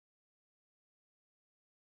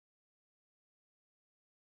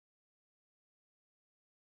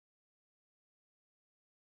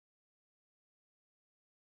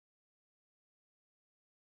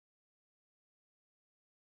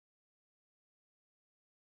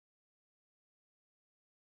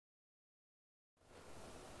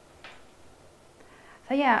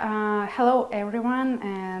Hello everyone,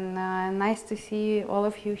 and nice to see all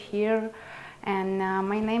of you here. And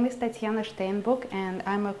my name is Tatiana Steinbuch, and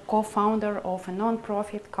I'm a co-founder of a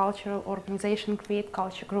non-profit cultural organization, Create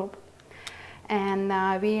Culture Group. And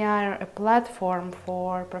we are a platform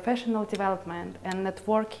for professional development and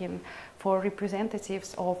networking for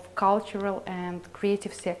representatives of cultural and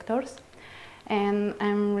creative sectors. And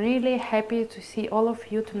I'm really happy to see all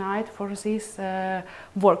of you tonight for this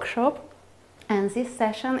workshop. And this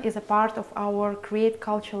session is a part of our Create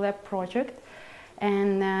Culture Lab project.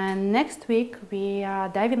 And next week we are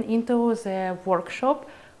diving into the workshop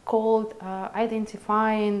called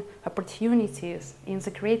Identifying Opportunities in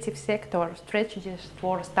the Creative Sector, Strategies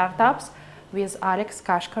for Startups with Alex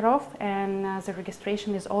Kashkarov, and the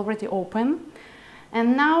registration is already open.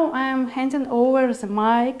 And now I'm handing over the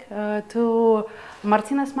mic to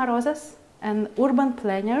Martynas Marozas, an urban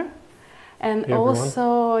planner, and hey,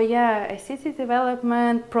 also, a city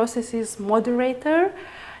development processes moderator.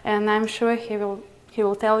 And I'm sure he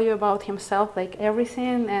will tell you about himself, like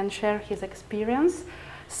everything, and share his experience.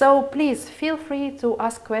 So please feel free to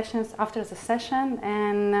ask questions after the session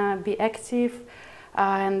and be active.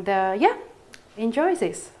 And enjoy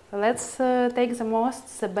this. Let's take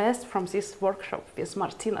the best from this workshop with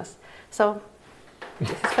Martynas. So this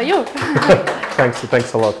is for you.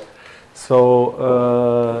 Thanks a lot. So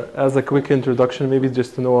as a quick introduction, maybe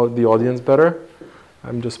just to know the audience better,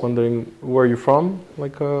 I'm just wondering where you're from,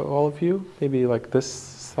 like all of you, maybe like this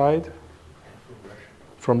side.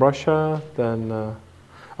 From Russia, then,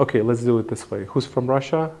 okay, let's do it this way. Who's from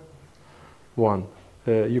Russia? One.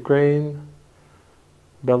 Ukraine,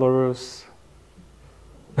 Belarus.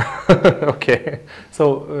 Okay,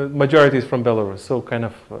 so majority is from Belarus, so kind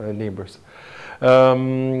of neighbors.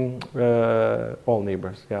 All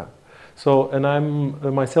neighbors, yeah. So, and I'm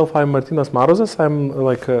Martynas Marozas. I'm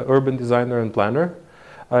like an urban designer and planner.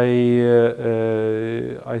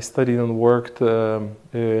 I studied and worked in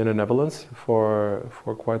the Netherlands for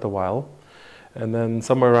quite a while. And then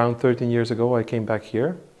somewhere around 13 years ago, I came back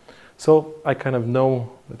here. So I kind of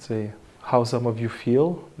know, let's say, how some of you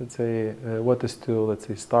feel, let's say, what is to, let's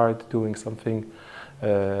say, start doing something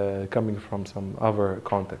coming from some other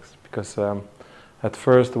context. Because at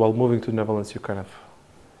first, while moving to the Netherlands, you kind of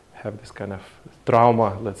have this kind of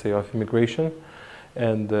trauma, let's say, of immigration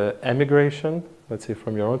and emigration, let's say,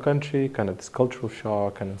 from your own country, kind of this cultural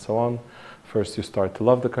shock and so on. First you start to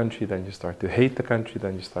love the country, then you start to hate the country,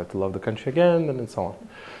 then you start to love the country again, and so on.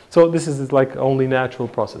 So this is like only natural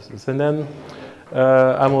processes. And then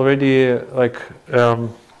I'm already like,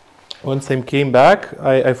 once I came back,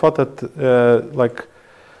 I thought that like,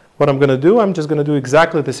 what I'm gonna do, I'm just gonna do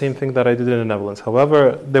exactly the same thing that I did in the Netherlands.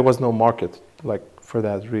 However, there was no market like for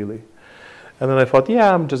that really. And then I thought,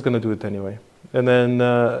 yeah, I'm just gonna do it anyway. And then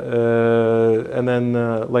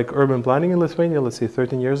like urban planning in Lithuania, let's say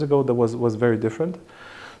 13 years ago, that was very different.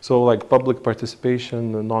 So like public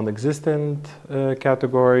participation, non-existent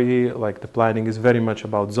category, like the planning is very much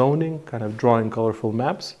about zoning, kind of drawing colorful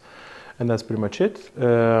maps, and that's pretty much it.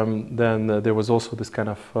 Then there was also this kind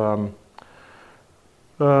of,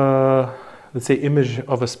 let's say, image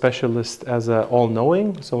of a specialist as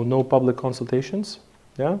all-knowing, so no public consultations,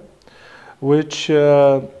 yeah, which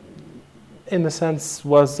in a sense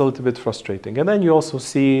was a little bit frustrating. And then you also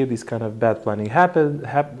see these kind of bad planning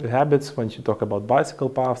habits when you talk about bicycle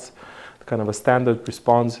paths. Kind of a standard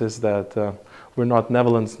response is that we're not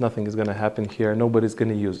Netherlands, nothing is going to happen here, nobody's going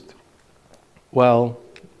to use it. Well,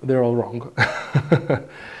 they're all wrong.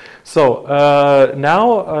 So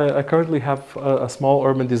now I currently have a small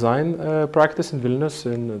urban design practice in Vilnius,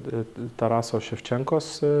 in Taraso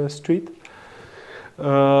Shevchenko's street.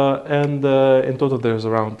 And in total there's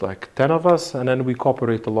around like 10 of us, and then we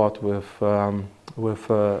cooperate a lot with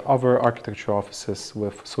other architecture offices,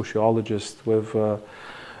 with sociologists, with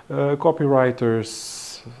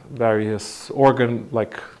copywriters, various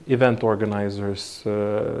event organizers,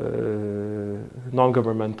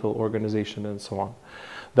 non-governmental organization, and so on,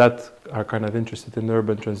 that are kind of interested in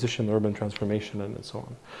urban transition, urban transformation, and so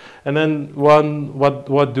on. And then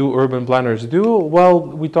what do urban planners do? Well,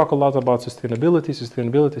 we talk a lot about sustainability,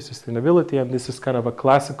 and this is kind of a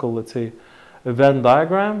classical, let's say, Venn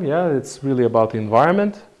diagram. Yeah, it's really about the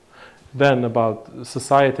environment, then about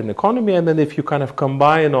society and economy, and then if you kind of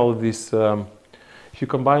combine all of these,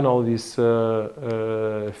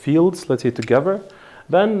 fields, let's say, together,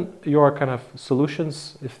 then your kind of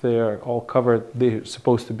solutions, if they are all covered, they're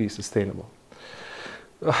supposed to be sustainable.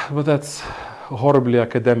 But that's a horribly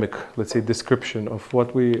academic, let's say, description of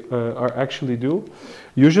what we are actually do.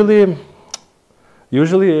 Usually,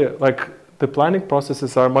 like the planning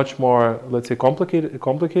processes are much more, let's say,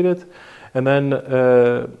 complicated, And then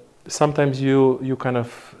sometimes you kind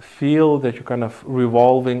of feel that you're kind of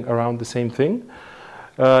revolving around the same thing.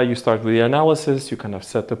 You start with the analysis, you kind of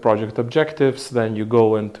set the project objectives, then you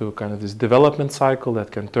go into kind of this development cycle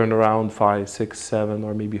that can turn around 5, 6, 7,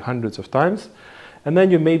 or maybe hundreds of times. And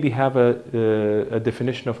then you maybe have a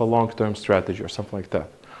definition of a long-term strategy or something like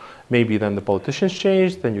that. Maybe then the politicians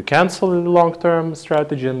change, then you cancel the long-term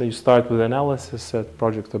strategy, and then you start with analysis, set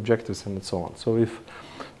project objectives, and so on. So if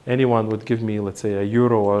anyone would give me, let's say,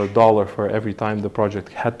 €1 or $1 for every time the project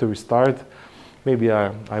had to restart, maybe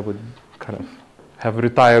I would kind of have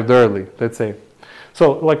retired early, let's say.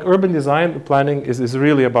 So like urban design planning is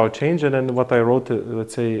really about change. And then what I wrote,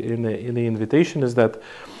 let's say, in the invitation is that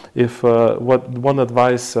if one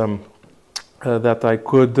advice that I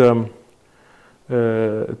could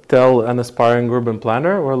tell an aspiring urban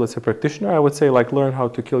planner or let's say practitioner, I would say like learn how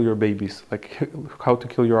to kill your babies, like how to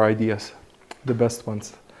kill your ideas, the best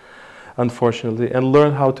ones, unfortunately, and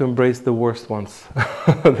learn how to embrace the worst ones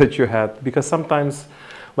that you had. Because sometimes,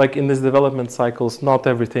 like in these development cycles, not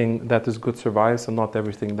everything that is good survives, and not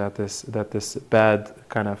everything that is bad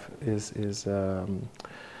kind of is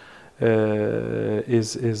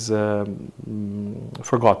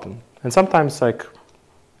forgotten. And sometimes, like,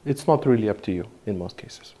 it's not really up to you in most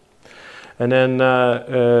cases. And then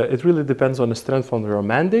it really depends on the strength of your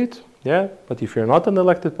mandate. Yeah, but if you're not an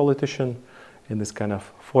elected politician in this kind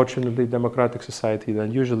of fortunately democratic society,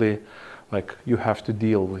 then usually, like, you have to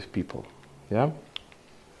deal with people. Yeah.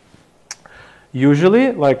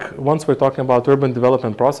 Usually, like once we're talking about urban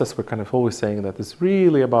development process, we're kind of always saying that it's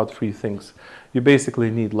really about 3 things. You basically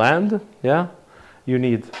need land, yeah. You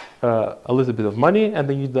need a little bit of money, and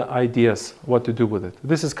then you need the ideas what to do with it.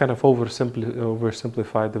 This is kind of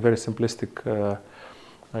oversimplified, a very simplistic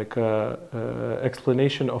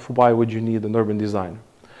explanation of why would you need an urban design.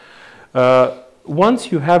 Once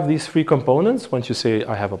you have these 3 components, once you say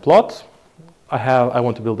I have a plot, I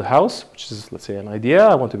want to build a house, which is, let's say, an idea.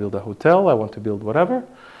 I want to build a hotel. I want to build whatever.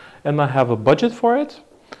 And I have a budget for it.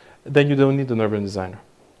 Then you don't need an urban designer.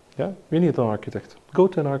 Yeah, you need an architect. Go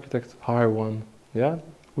to an architect, hire one. Yeah,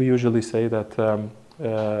 we usually say that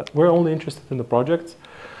we're only interested in the projects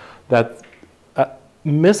that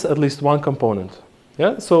miss at least one component.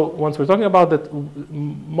 Yeah, so once we're talking about that,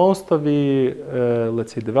 most of the,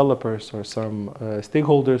 let's say, developers or some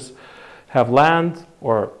stakeholders have land,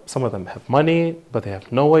 or some of them have money, but they have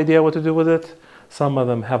no idea what to do with it. Some of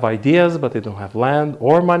them have ideas, but they don't have land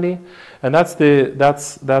or money. And that's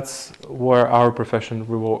where our profession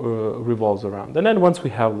revolves around. And then once we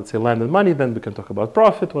have, let's say, land and money, then we can talk about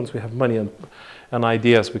profit. Once we have money and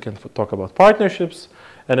ideas, we can talk about partnerships.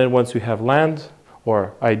 And then once we have land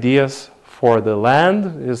or ideas for the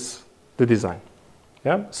land is the design.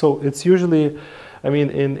 Yeah. So it's usually, I mean,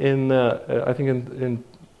 I think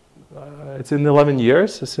it's in 11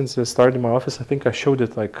 years since I started in my office. I think I showed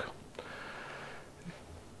it like,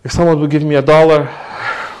 if someone would give me $1,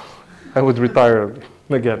 I would retire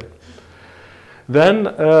again. Then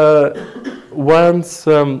once,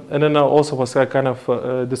 and then I also was kind of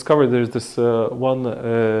discovered there's this one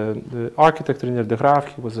architect, René de Graaf.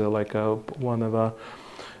 He was one of a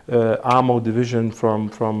AMO division from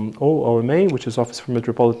OMA, which is Office for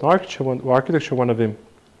Metropolitan Architecture, one of the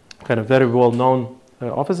kind of very well-known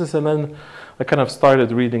offices. And then I kind of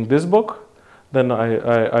started reading this book. Then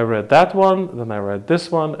I read that one, then I read this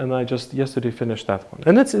one, and I just yesterday finished that one.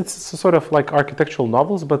 And it's sort of like architectural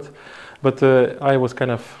novels, but I was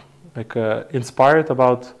kind of like inspired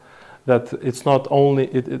about that. It's not only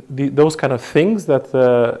those kind of things that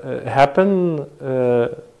happen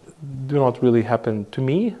do not really happen to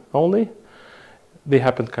me only. They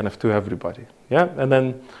happen kind of to everybody. Yeah, and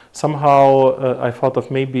then somehow I thought of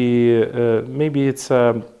maybe it's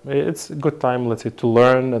a good time, let's say, to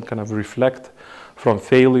learn and kind of reflect from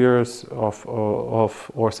failures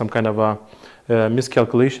or some kind of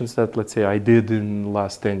miscalculations that, let's say, I did in the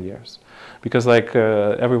last 10 years. Because like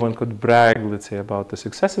everyone could brag, let's say, about the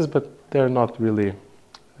successes, but they're not really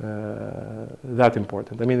that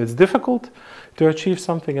important. I mean, it's difficult to achieve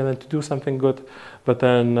something and then to do something good, but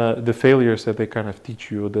then the failures that they kind of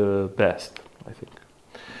teach you the best, I think.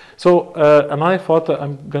 So, and I thought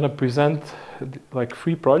I'm going to present like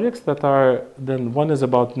 3 projects that are, then one is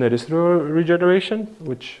about Neris regeneration,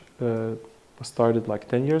 which was started like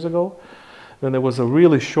 10 years ago. Then there was a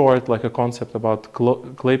really short, like a concept about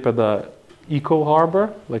Klaipėda Eco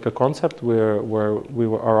Harbor, like a concept where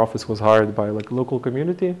our office was hired by like local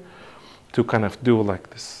community to kind of do like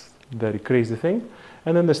this very crazy thing.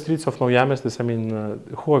 And then the streets of Naujamiestis. I mean,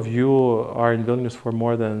 who of you are in Vilnius for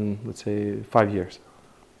more than, let's say, 5 years?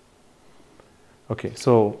 Okay,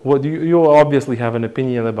 so what you obviously have an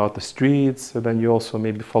opinion about the streets, and then you also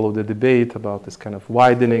maybe follow the debate about this kind of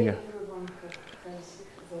widening. Everyone has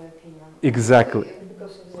the opinion. Exactly.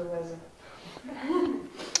 Because of the weather.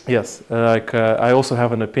 Yes, I also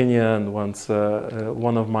have an opinion. Once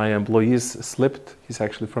one of my employees slipped. He's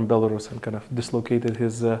actually from Belarus and kind of dislocated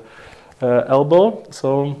his elbow.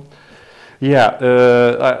 So, yeah,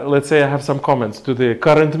 let's say I have some comments to the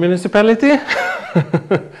current municipality,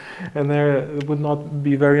 and there would not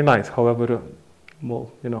be very nice. However,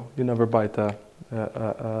 well, you know, you never bite a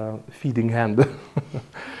feeding hand.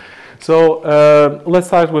 So let's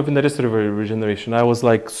start with Neris River regeneration. I was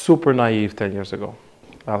like super naive 10 years ago.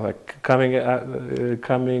 Like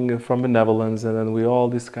coming from the Netherlands, and then we all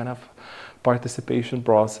this kind of participation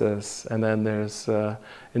process, and then there's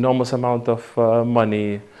enormous amount of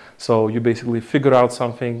money. So you basically figure out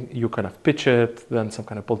something, you kind of pitch it, then some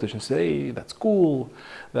kind of politicians say, hey, that's cool,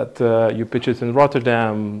 that you pitch it in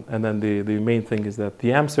Rotterdam, and then the main thing is that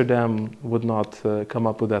the Amsterdam would not come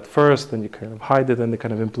up with that first, and you kind of hide it and they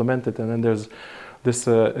kind of implement it, and then there's this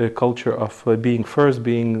culture of being first,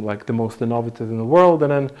 being like the most innovative in the world,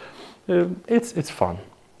 and then it's fun.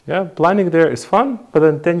 Yeah, planning there is fun, but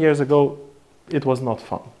then 10 years ago, it was not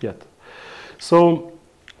fun yet. So,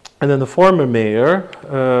 and then the former mayor,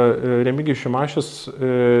 Remigijus Šimašius,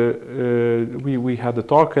 we had a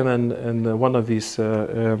talk, and one of these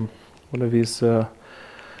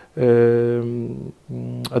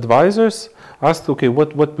advisors asked, okay,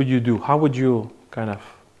 what would you do? How would you kind of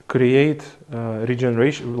create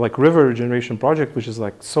regeneration, like river regeneration project, which is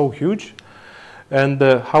like so huge, and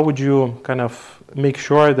how would you kind of make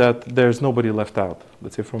sure that there's nobody left out,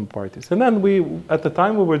 let's say, from parties? And then at the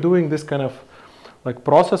time we were doing this kind of like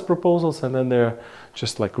process proposals, and then they're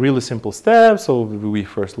just like really simple steps. So we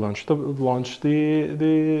first launch the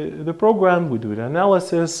program, we do the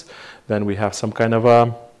analysis, then we have some kind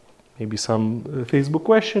of maybe some Facebook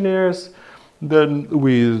questionnaires. Then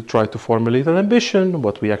we try to formulate an ambition,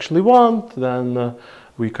 what we actually want. Then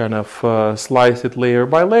we kind of slice it layer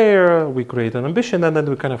by layer. We create an ambition, and then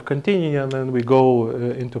we kind of continue, and then we go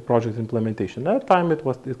into project implementation. At that time, it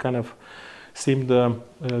kind of seemed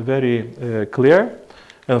very clear.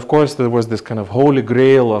 And of course, there was this kind of holy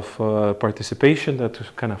grail of participation that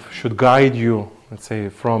kind of should guide you, let's say,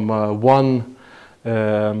 from one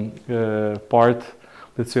part,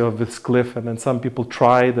 let's say, of this cliff, and then some people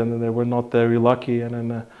tried, and then they were not very lucky, and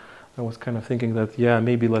then I was kind of thinking that, yeah,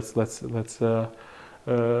 maybe let's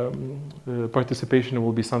participation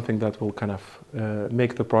will be something that will kind of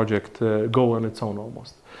make the project go on its own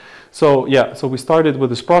almost. So yeah, so we started with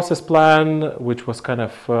this process plan, which was kind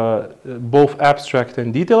of both abstract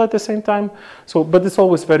and detailed at the same time. So, but it's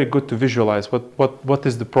always very good to visualize what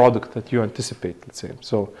is the product that you anticipate, let's say.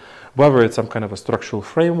 So whether it's some kind of a structural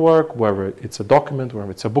framework, whether it's a document, whether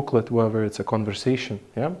it's a booklet, whether it's a conversation,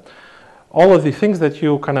 yeah. All of the things that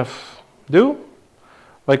you kind of do,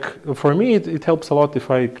 like for me, it helps a lot if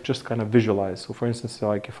I just kind of visualize. So for instance,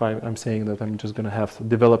 like if I'm saying that I'm just going to have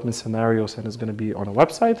development scenarios and it's going to be on a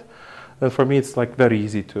website, then for me it's like very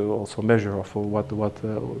easy to also measure off of what the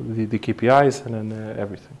KPIs and then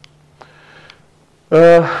everything.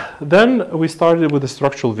 Then we started with the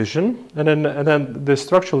structural vision, and then the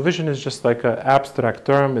structural vision is just like an abstract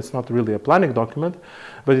term. It's not really a planning document,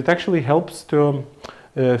 but it actually helps to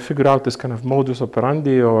figure out this kind of modus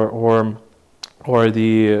operandi or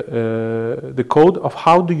the code of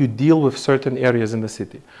how do you deal with certain areas in the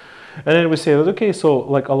city. And then we say that, okay, so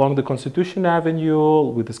like along the Constitution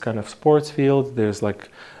Avenue with this kind of sports field, there's like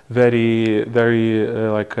very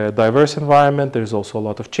like a diverse environment. There's also a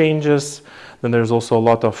lot of changes. Then there's also a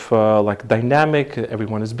lot of like dynamic.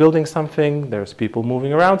 Everyone is building something. There's people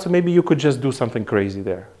moving around. So maybe you could just do something crazy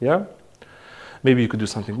there. Yeah. Maybe you could do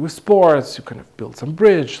something with sports. You kind of build some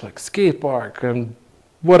bridge, like skate park and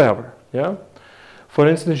whatever. Yeah. For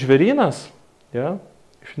instance, Žvėrynas, yeah,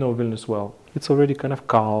 if you know Vilnius well, it's already kind of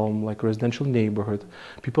calm, like residential neighborhood.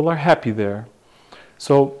 People are happy there.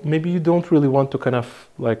 So maybe you don't really want to kind of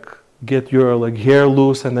like get your like hair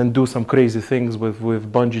loose and then do some crazy things with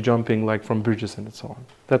bungee jumping like from bridges and so on.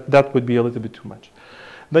 That would be a little bit too much.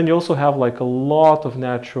 Then you also have like a lot of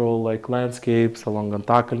natural like landscapes along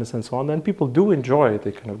Antakalnis and so on, and people do enjoy it.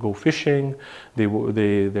 They kind of go fishing.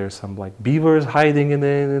 There's some like beavers hiding in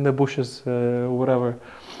the bushes, whatever.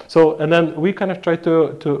 So and then we kind of try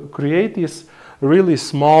to create these really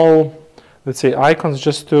small, let's say, icons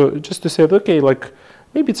just to say, okay, like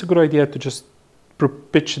maybe it's a good idea to just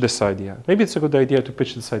pitch this idea. Maybe it's a good idea to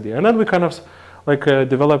pitch this idea, and then we kind of like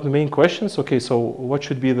develop the main questions. Okay, so what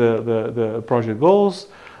should be the project goals?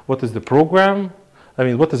 What is the program? I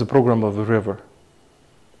mean, what is the program of the river?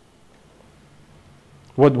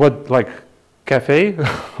 what like cafe,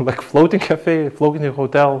 like floating cafe, floating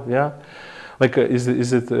hotel, yeah? Like is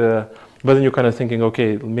it but then you're kind of thinking,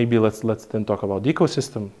 okay, maybe let's then talk about the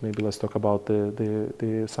ecosystem. Maybe let's talk about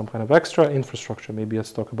the some kind of extra infrastructure. Maybe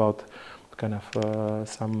let's talk about kind of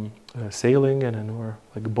some sailing and then we're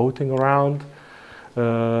like boating around.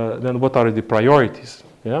 Then what are the priorities?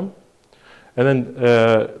 Yeah, and then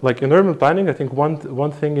like in urban planning, I think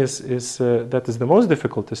one thing is that is the most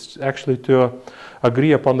difficult is actually to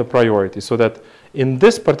agree upon the priority. So that in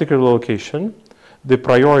this particular location, the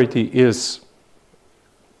priority is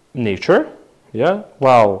nature, yeah,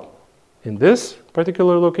 while in this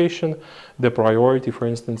particular location, the priority, for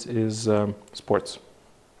instance, is sports.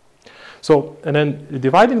 So, and then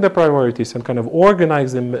dividing the priorities and kind of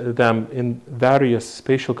organizing them in various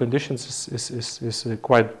spatial conditions is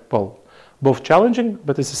quite, well, both challenging,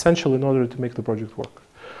 but it's essential in order to make the project work.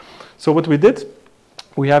 So what we did,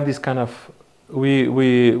 we have this kind of,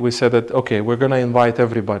 we said that, okay, we're going to invite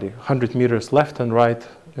everybody, 100 meters left and right,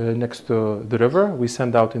 next to the river. We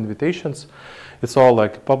send out invitations. It's all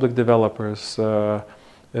like public developers,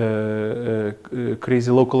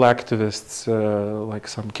 crazy local activists, like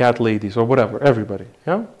some cat ladies or whatever, everybody,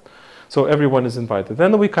 yeah? So everyone is invited.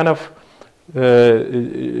 Then we kind of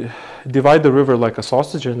divide the river like a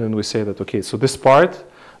sausage, and then we say that, okay, so this part,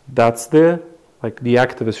 that's the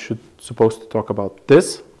activists supposed to talk about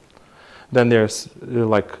this. Then there's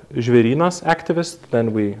like žvėrynas activists,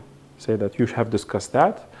 then we say that you have discussed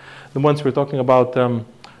that. Then once we're talking about,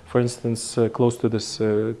 for instance, close to this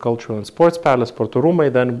cultural and sports palace, Sporto Rūmai,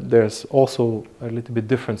 then there's also a little bit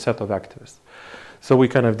different set of activists. So we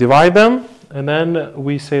kind of divide them, and then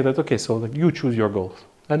we say that, okay, so like you choose your goals.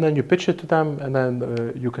 And then you pitch it to them, and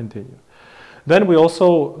then you continue. Then we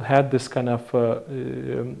also had this kind of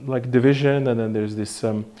like division, and then there's this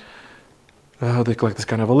they collect this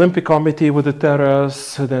kind of Olympic committee with the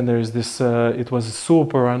terrace. Then there's this, it was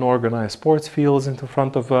super unorganized sports fields in the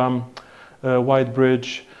front of White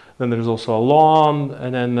Bridge. Then there's also a lawn.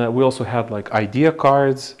 And then we also had like idea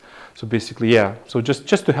cards. So basically, yeah, so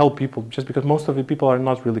just to help people, just because most of the people are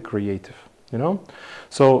not really creative, you know?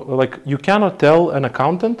 So like you cannot tell an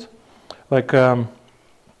accountant, like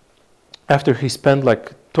after he spent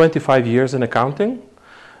like 25 years in accounting,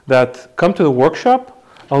 that come to the workshop,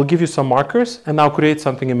 I'll give you some markers and now create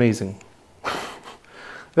something amazing.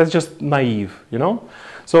 That's just naive, you know?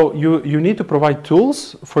 So you need to provide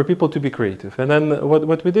tools for people to be creative. And then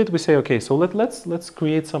what we did, we say, okay, so let's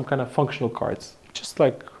create some kind of functional cards, just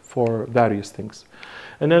like for various things.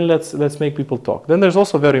 And then let's make people talk. Then there's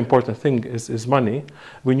also a very important thing is money.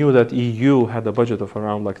 We knew that EU had a budget of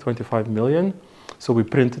around like 25 million. So we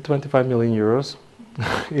printed 25 million euros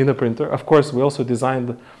in a printer. Of course, we also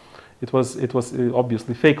designed, it was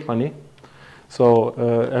obviously fake money. So,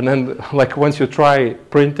 and then like once you try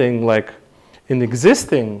printing like in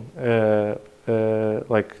existing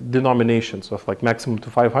like denominations of like maximum to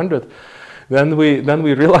 500, then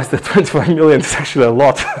we realized that 25 million is actually a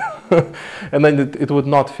lot. And then it would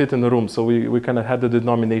not fit in the room. So we kind of had the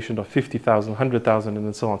denomination of 50,000, 100,000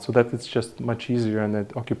 and so on. So that it's just much easier and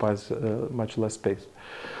it occupies much less space.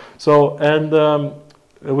 So, and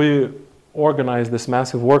we organized this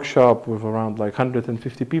massive workshop with around like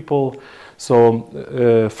 150 people.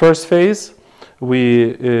 So first phase,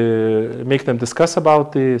 we make them discuss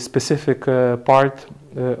about the specific part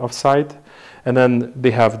of site. And then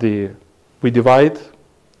they have we divide.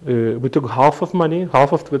 We took half of money,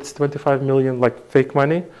 half of this 25 million, like fake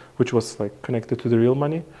money, which was like connected to the real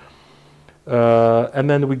money. And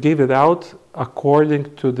then we gave it out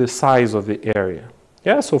according to the size of the area.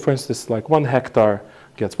 Yeah, so for instance, like 1 hectare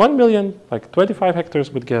gets 1 million, like 25 hectares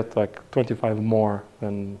would get like 25 more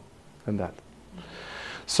than that.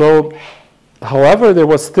 So, however, there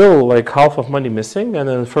was still like half of money missing. And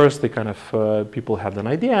then first they kind of, people had an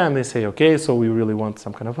idea and they say, okay, so we really want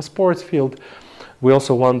some kind of a sports field. We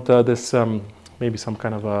also want this, maybe some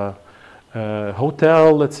kind of a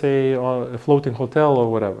hotel, let's say, or a floating hotel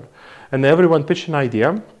or whatever. And everyone pitched an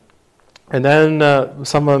idea. And then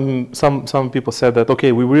some people said that,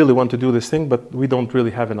 okay, we really want to do this thing, but we don't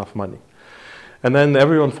really have enough money. And then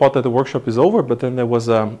everyone thought that the workshop is over, but then there was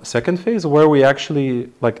a second phase where we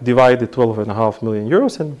actually like divided 12.5 million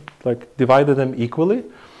euros and like divided them equally.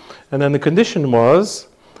 And then the condition was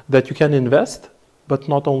that you can invest, but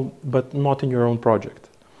not in your own project.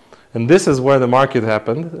 And this is where the market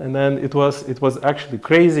happened. And then it was actually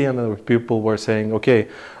crazy. And then people were saying, okay,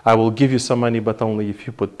 I will give you some money, but only if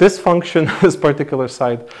you put this function, this particular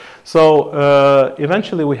site. So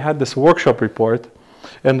eventually we had this workshop report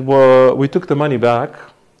and we took the money back.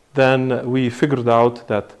 Then we figured out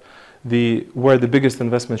that where the biggest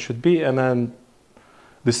investment should be. And then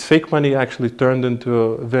this fake money actually turned into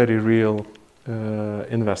a very real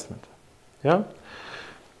investment. Yeah.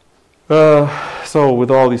 So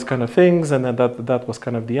with all these kind of things, and then that was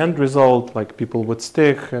kind of the end result. Like people would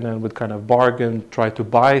stick and then would kind of bargain, try to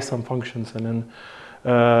buy some functions, and then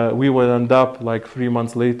we would end up like 3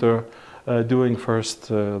 months later doing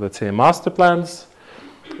first, let's say, master plans.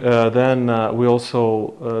 Then we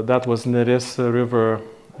also that was Neris River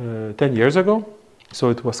 10 years ago. So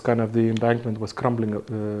it was kind of the embankment was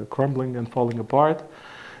crumbling and falling apart.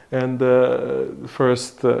 And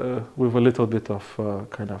first with a little bit of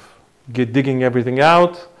kind of digging everything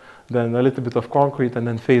out, then a little bit of concrete, and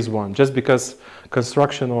then phase one. Just because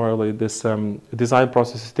construction or like this design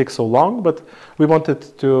process takes so long, but we wanted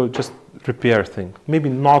to just repair things. Maybe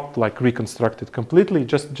not like reconstruct it completely,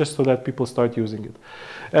 just so that people start using it.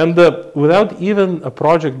 And without even a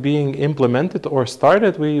project being implemented or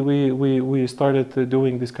started, we started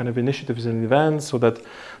doing these kind of initiatives and events. So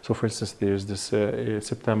for instance, there's this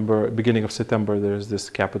beginning of September, there's this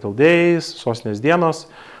Capital Days, Sostinės dienos.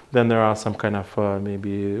 Then there are some kind of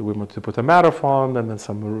maybe we want to put a marathon, and then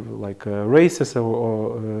some like races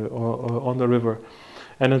on the river,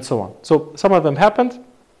 and then so on. So some of them happened,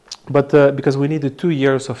 but because we needed 2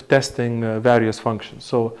 years of testing various functions.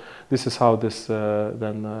 So this is how this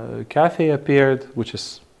then cafe appeared, which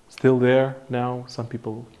is still there now. Some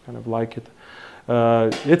people kind of like it.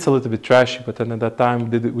 It's a little bit trashy, but then at that time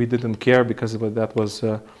we didn't care, because that was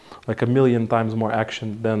like 1,000,000 times more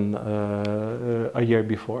action than a year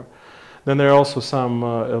before. Then there are also some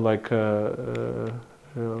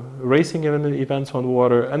racing events on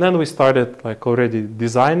water, and then we started like already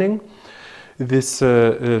designing this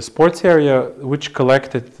sports area, which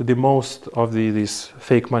collected the most of this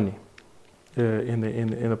fake money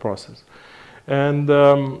in the process. And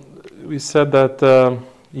we said that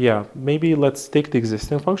yeah, maybe let's take the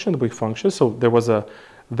existing function, the big function. So there was a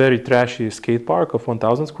very trashy skate park of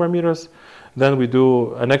 1,000 square meters. Then we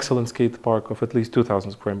do an excellent skate park of at least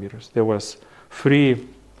 2,000 square meters. There were free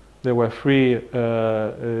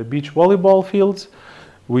beach volleyball fields.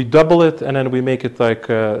 We double it, and then we make it like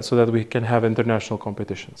so that we can have international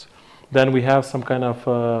competitions. Then we have some kind of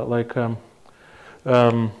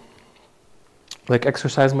like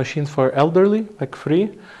exercise machines for elderly, like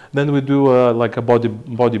free. Then we do like a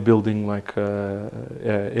bodybuilding like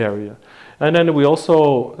area. And then we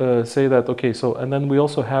also say that, okay, so, and then we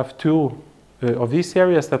also have 2 of these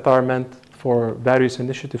areas that are meant for various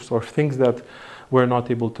initiatives or things that we're not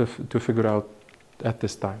able to figure out at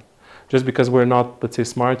this time. Just because we're not, let's say,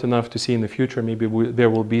 smart enough to see in the future, maybe there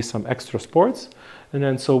will be some extra sports. And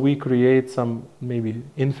then so we create some maybe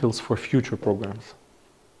infills for future programs.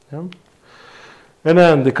 Yeah? And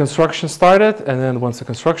then the construction started, and then once the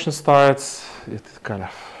construction starts, it kind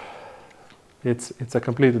of, it's a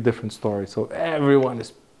completely different story. So everyone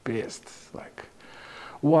is pissed. Like,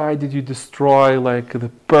 why did you destroy like the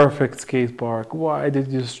perfect skate park? Why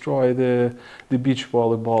did you destroy the beach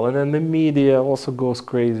volleyball? And then the media also goes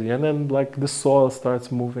crazy. And then like the soil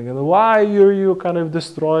starts moving. And why are you kind of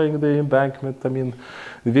destroying the embankment? I mean,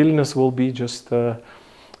 Vilnius will be just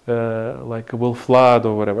like will flood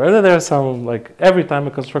or whatever. And then there's some like every time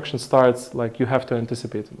a construction starts, like you have to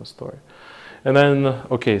anticipate in the story. And then,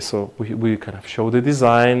 okay, so we kind of show the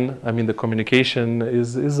design. I mean, the communication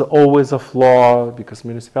is always a flaw because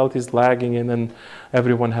municipality is lagging, and then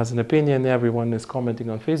everyone has an opinion, everyone is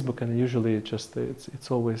commenting on Facebook, and usually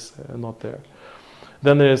it's always not there.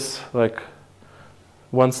 Then there's like,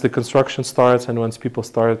 once the construction starts and once people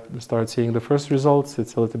start seeing the first results,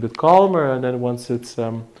 it's a little bit calmer, and then once it's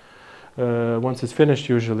finished,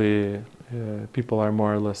 usually people are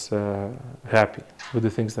more or less happy with the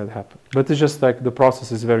things that happen. But it's just like the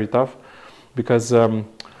process is very tough, because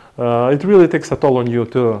it really takes a toll on you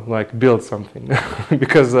to like build something.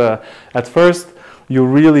 Because at first you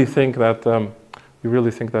really think that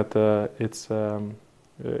it's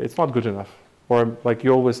not good enough, or like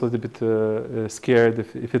you're always a little bit scared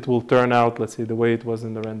if it will turn out, let's say, the way it was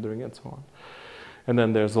in the rendering and so on. And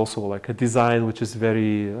then there's also like a design which is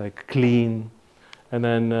very like clean. And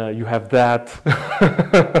then you have that,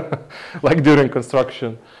 like during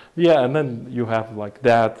construction. Yeah, and then you have like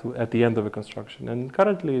that at the end of a construction. And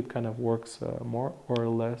currently it kind of works more or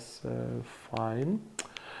less fine.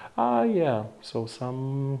 Yeah, so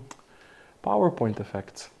some PowerPoint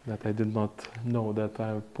effects that I did not know that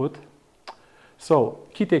I would put. So,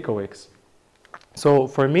 key takeaways. So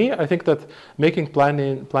for me, I think that making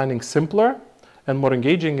planning simpler and more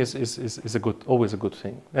engaging is always a good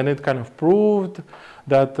thing, and it kind of proved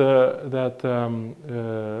that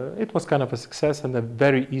it was kind of a success and a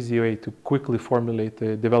very easy way to quickly formulate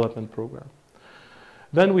a development program.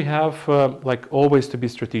 Then we have like always to be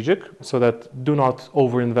strategic, so that do not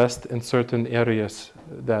overinvest in certain areas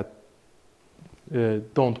that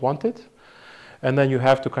don't want it. And then you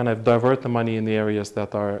have to kind of divert the money in the areas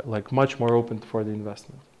that are like much more open for the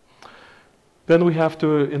investment. Then we have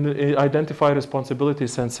to identify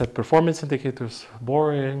responsibilities and set performance indicators,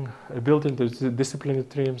 boring, build into disciplinary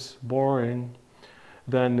streams, boring.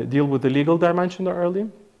 Then deal with the legal dimension early.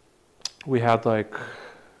 We had like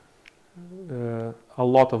a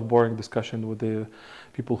lot of boring discussion with the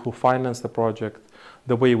people who financed the project,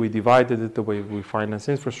 the way we divided it, the way we finance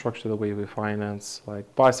infrastructure, the way we finance like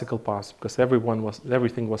bicycle paths, because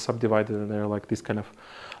everything was subdivided, and there are like these kind of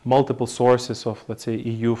multiple sources of, let's say,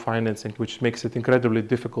 EU financing, which makes it incredibly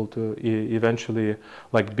difficult to eventually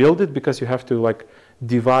like build it, because you have to like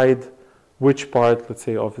divide which part, let's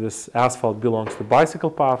say, of this asphalt belongs to bicycle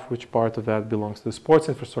path, which part of that belongs to the sports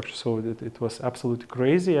infrastructure. So it was absolutely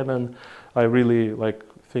crazy. And then I really like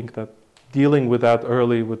think that dealing with that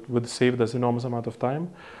early would save us enormous amount of time.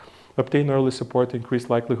 Obtain early support, increased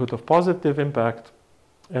likelihood of positive impact,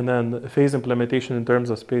 and then phase implementation in terms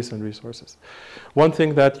of space and resources. One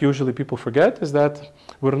thing that usually people forget is that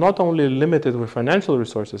we're not only limited with financial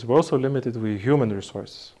resources, we're also limited with human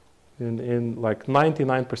resources in like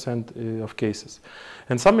 99% of cases.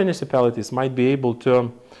 And some municipalities might be able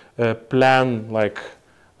to plan like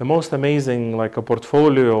the most amazing, like a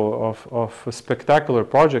portfolio of spectacular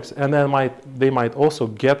projects, and then they might also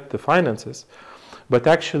get the finances, but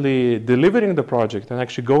actually delivering the project and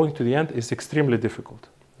actually going to the end is extremely difficult.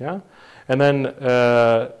 Yeah, and then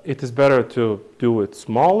it is better to do it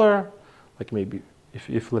smaller, like maybe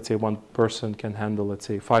if let's say one person can handle, let's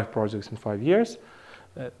say, 5 projects in 5 years,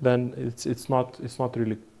 then it's not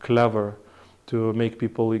really clever to make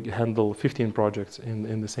people handle 15 projects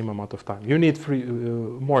in the same amount of time. You need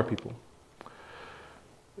more people.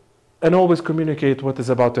 And always communicate what is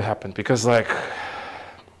about to happen, because like,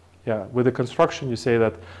 yeah, with the construction you say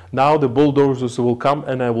that now the bulldozers will come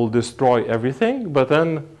and I will destroy everything, but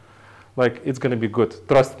then like it's going to be good.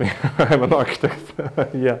 Trust me, I'm an architect.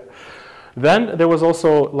 Yeah. Then there was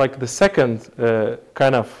also like the second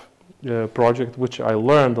kind of project, which I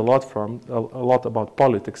learned a lot from, a lot about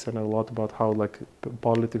politics and a lot about how like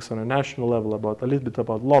politics on a national level, about a little bit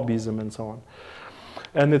about lobbyism and so on.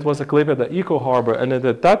 And it was a Klaipėda Eco Harbor, and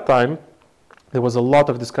at that time there was a lot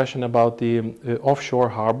of discussion about the offshore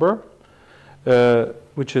harbor,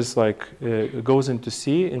 which is like goes into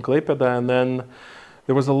sea in Klaipėda, and then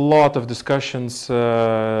there was a lot of discussions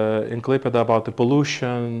in Klaipėda about the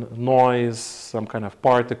pollution, noise, some kind of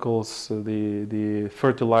particles, the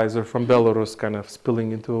fertilizer from Belarus kind of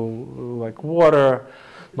spilling into like water.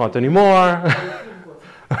 Not anymore.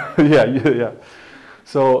 Yeah.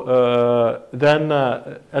 So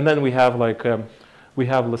and then we have like we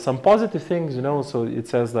have some positive things, you know. So it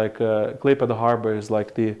says like Klaipėda Harbor is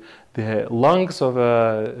like the lungs of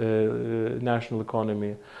a national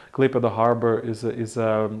economy. Klaipėda Harbor is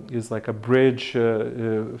like a bridge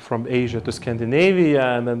from Asia to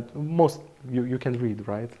Scandinavia, and then you can read,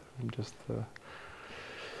 right? I'm just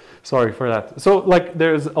sorry for that. So like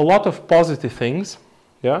there's a lot of positive things,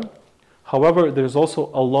 yeah. However, there's also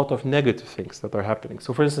a lot of negative things that are happening.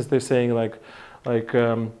 So for instance, they're saying like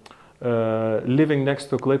living next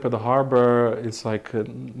to Klaipėda Harbor is like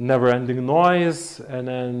never-ending noise, and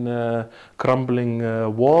then crumbling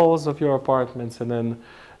walls of your apartments, and then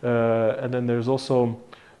there's also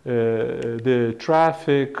the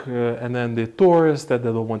traffic, and then the tourists that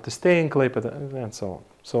they don't want to stay in Klaipėda, and so on.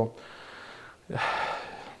 So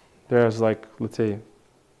there's like, let's say,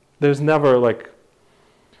 there are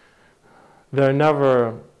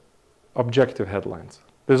never objective headlines.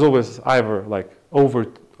 There's always either like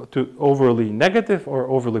overly negative or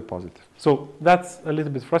overly positive. So that's a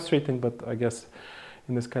little bit frustrating, but I guess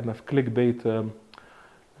in this kind of clickbait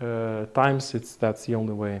times, that's the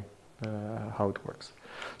only way how it works.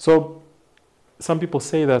 So some people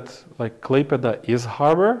say that like Klaipėda is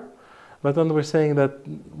harbor, but then we're saying that,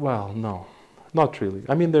 well, no, not really.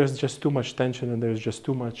 I mean, there's just too much tension and there's just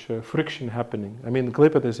too much friction happening. I mean,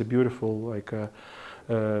 Klaipėda is a beautiful like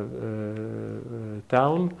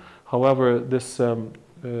town. However, this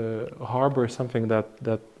harbor is something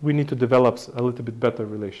that we need to develop a little bit better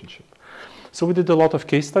relationship. So we did a lot of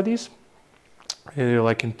case studies.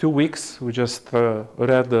 Like in 2 weeks, we just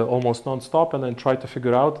read almost non-stop and then tried to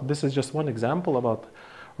figure out, this is just one example about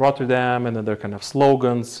Rotterdam and then their kind of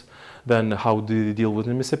slogans, then how do they deal with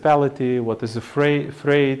the municipality, what is the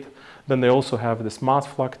freight. Then they also have this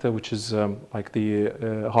Maasvlakte, which is like the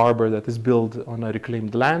harbor that is built on a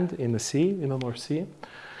reclaimed land in the sea, in the North Sea.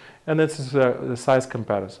 And this is the size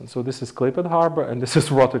comparison. So this is Klaipėda Harbor, and this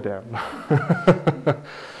is Rotterdam.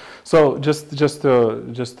 So just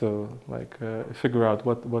to like figure out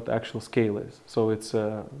what actual scale is. So it's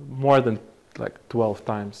more than like 12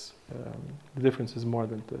 times. The difference is more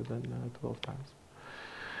than 12 times.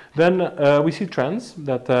 Then we see trends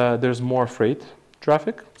that there's more freight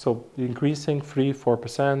traffic. So increasing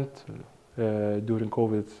 3-4% during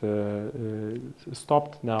COVID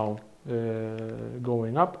stopped, now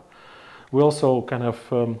going up. We also kind of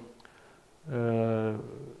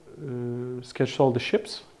sketched all the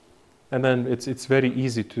ships. And then it's very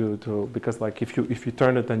easy to because like if you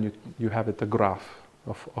turn it, then you have it a graph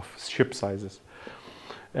of ship sizes,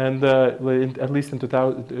 and at least in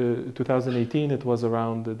 2018 it was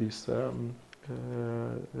around this.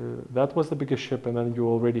 That was the biggest ship, and then you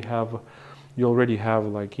already have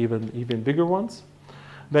like even bigger ones.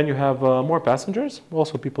 Then you have more passengers,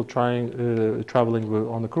 also people traveling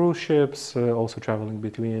on the cruise ships, also traveling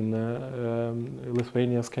between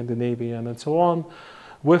Lithuania, Scandinavia, and so on.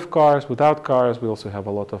 With cars, without cars. We also have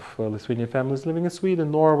a lot of Lithuanian families living in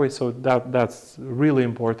Sweden, Norway, so that's really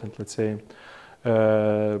important, let's say,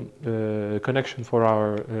 connection for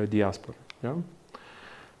our diaspora. Yeah?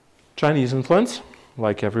 Chinese influence,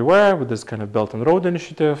 like everywhere, with this kind of Belt and Road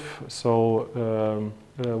initiative, so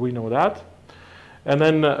we know that. And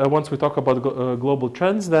then once we talk about global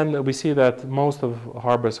trends, then we see that most of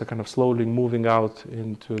harbors are kind of slowly moving out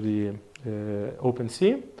into the open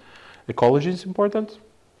sea. Ecology is important.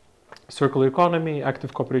 Circular economy,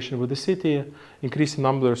 active cooperation with the city, increasing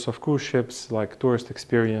numbers of cruise ships, like tourist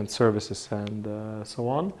experience, services, and so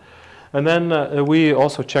on. And then we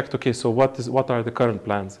also checked, okay, so what are the current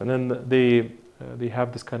plans? And then they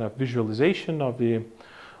have this kind of visualization of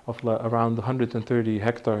around 130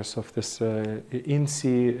 hectares of this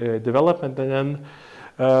in-sea development. And then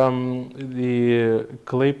the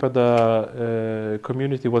Klaipėda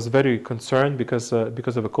community was very concerned because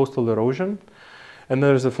of a coastal erosion. And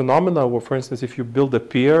there's a phenomenon where, for instance, if you build a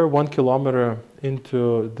pier 1 kilometer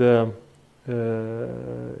into the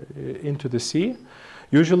sea,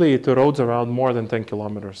 usually it erodes around more than 10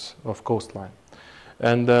 kilometers of coastline.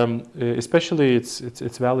 And especially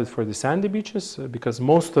it's valid for the sandy beaches, because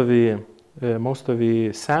most of the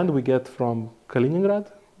sand we get from Kaliningrad,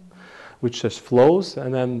 which just flows,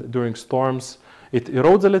 and then during storms it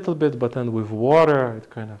erodes a little bit, but then with water it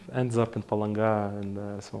kind of ends up in Palanga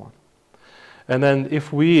and so on. And then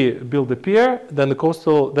if we build a pier, then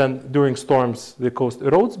during storms the coast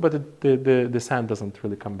erodes, but the sand doesn't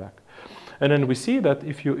really come back. And then we see that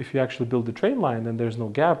if you actually build a train line and there's no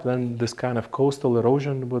gap, then this kind of coastal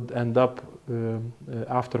erosion would end up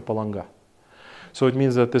after Palanga. So it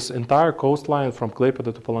means that this entire coastline from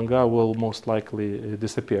Klaipėda to Palanga will most likely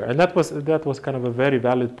disappear. And that was kind of a very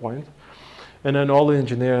valid point. And then all the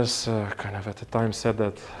engineers kind of at the time said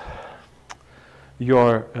that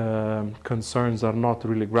your concerns are not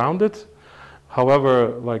really grounded.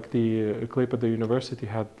 However, like the Klaipėda University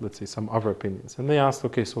had, let's say, some other opinions, and they asked,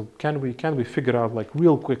 okay, so can we figure out like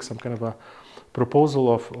real quick some kind of a proposal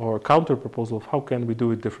or counter proposal of how can we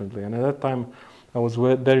do it differently? And at that time, I was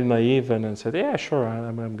very naive and said, yeah, sure,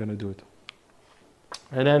 I'm going to do it.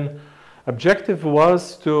 And then objective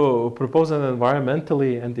was to propose an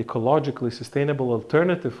environmentally and ecologically sustainable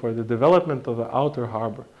alternative for the development of the outer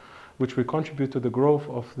harbor, which will contribute to the growth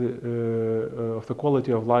of the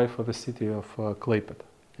quality of life of the city of Klaipėda.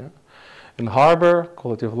 Yeah? In harbor,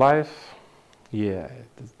 quality of life, yeah,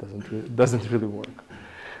 it doesn't really work.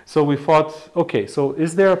 So we thought, okay, so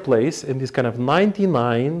is there a place in these kind of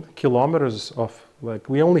 99 kilometers of, like,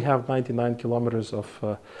 we only have 99 kilometers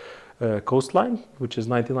of coastline, which is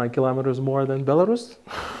 99 kilometers more than Belarus.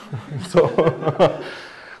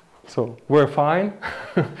 So we're fine.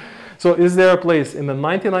 So is there a place in the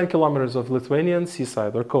 99 kilometers of Lithuanian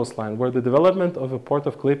seaside or coastline where the development of a port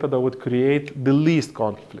of Klaipėda would create the least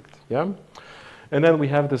conflict? Yeah? And then we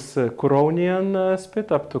have this Curonian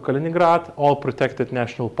spit up to Kaliningrad, all protected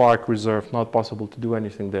national park reserve, not possible to do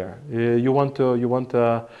anything there. You want to,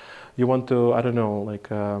 I don't know, like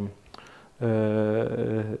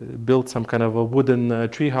build some kind of a wooden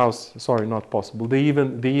tree house. Sorry, not possible. They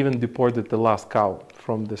even deported the last cow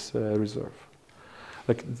from this reserve.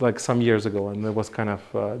 Like some years ago, and it was kind of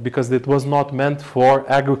because it was not meant for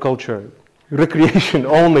agriculture, recreation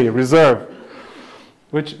only, reserve.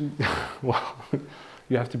 Which, well,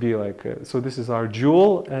 you have to be like. So this is our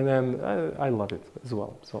jewel, and then I love it as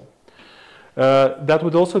well. So that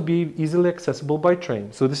would also be easily accessible by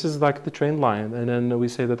train. So this is like the train line, and then we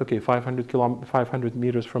say that okay, 500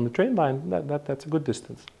 meters from the train line, that's a good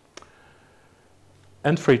distance.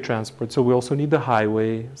 and freight transport. So we also need the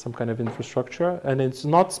highway, some kind of infrastructure, and it's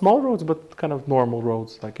not small roads, but kind of normal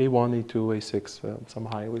roads like A1, A2, A6, some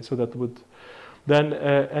highway. So that would then,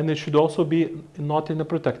 and it should also be not in a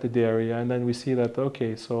protected area. And then we see that,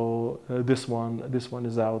 okay, so this one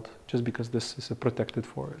is out just because this is a protected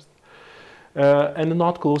forest. And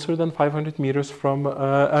not closer than 500 meters from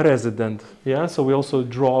a resident. Yeah, so we also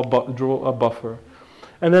draw a buffer.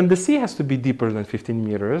 And then the sea has to be deeper than 15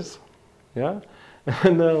 meters. Yeah,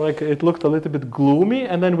 and like it looked a little bit gloomy.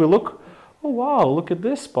 And then we look, oh wow, look at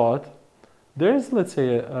this spot. There's, let's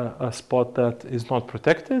say, a spot that is not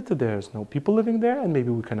protected. There's no people living there, and maybe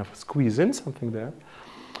we kind of squeeze in something there.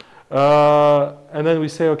 And then we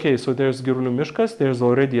say, okay, so there's Girulių miškas. There's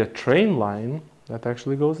already a train line that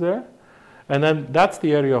actually goes there. And then that's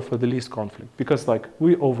the area of the least conflict, because like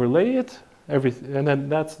we overlay it, everything, and then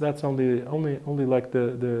that's only like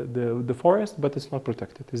the forest, but it's not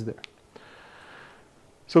protected. It's there.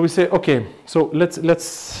 So we say, okay, so let's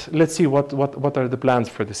see what are the plans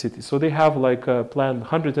for the city. So they have like planned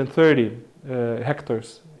 130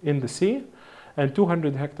 hectares in the sea, and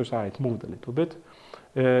 200 hectares. It moved a little bit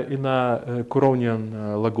in a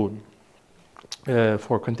Curonian lagoon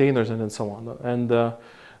for containers and then so on. And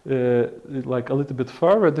like a little bit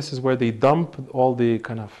further, this is where they dump all the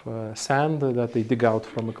kind of sand that they dig out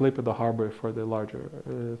from Klaipėda harbor for the larger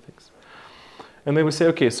things. And then we say,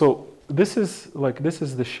 okay, so this is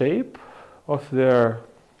the shape of their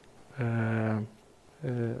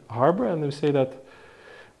harbor, and we say that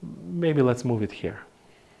maybe let's move it here.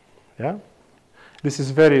 Yeah, this is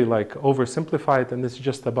very like oversimplified, and it's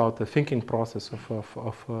just about the thinking process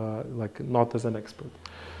of like not as an expert.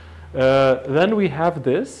 Then we have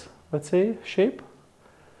this, let's say, shape.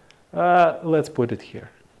 Let's put it here.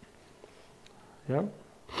 Yeah.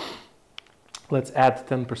 Let's add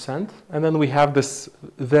 10%. And then we have this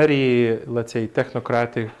very, let's say,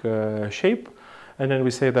 technocratic shape. And then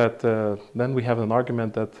we say that, then we have an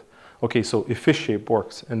argument that, okay, so if this shape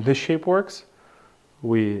works and this shape works,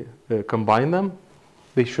 we combine them,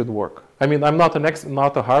 they should work. I mean, I'm not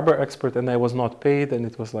a harbor expert, and I was not paid, and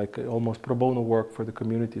it was like almost pro bono work for the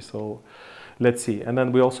community. So let's see. And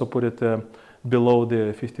then we also put it below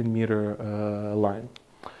the 15-meter line.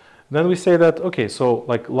 Then we say that, okay, so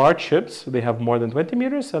like large ships, they have more than 20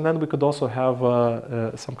 meters, and then we could also have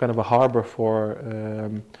some kind of a harbor for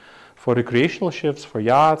recreational ships, for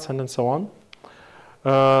yachts, and then so on.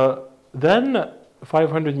 Then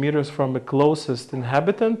 500 meters from the closest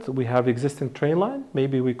inhabitant, we have existing train line.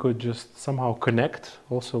 Maybe we could just somehow connect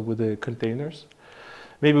also with the containers.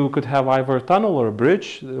 Maybe we could have either a tunnel or a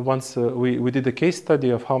bridge. Once we did a case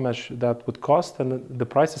study of how much that would cost, and the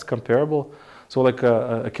price is comparable. So like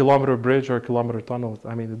a kilometer bridge or a kilometer tunnel,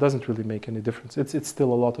 I mean, it doesn't really make any difference. It's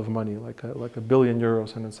still a lot of money, like a billion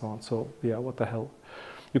euros and so on. So yeah, what the hell?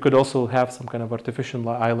 You could also have some kind of artificial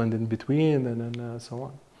island in between, and then so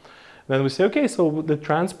on. Then we say, okay, so the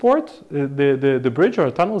transport, the bridge or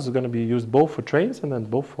tunnel is going to be used both for trains and then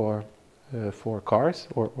both for cars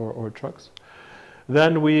or trucks.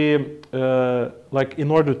 Then we, like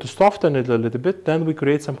in order to soften it a little bit, then we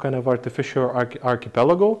create some kind of artificial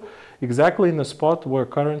archipelago, exactly in the spot where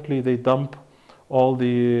currently they dump all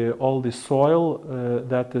the soil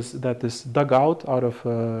that is dug out of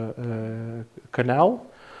canal,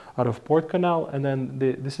 out of port canal, and then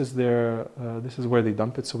this is where they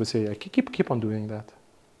dump it. So we say, keep on doing that,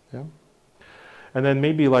 yeah. And then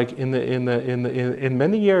maybe like in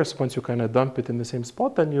many years, once you kind of dump it in the same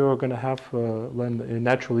spot, then you're going to have when a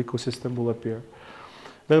natural ecosystem will appear.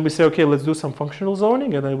 Then we say, okay, let's do some functional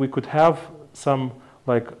zoning, and then we could have some,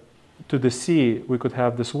 like to the sea, we could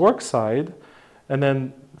have this work side, and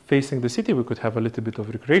then facing the city, we could have a little bit of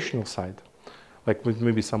recreational side, like with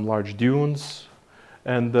maybe some large dunes.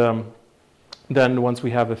 And then once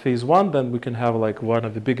we have a phase one, then we can have like one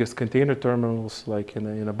of the biggest container terminals, like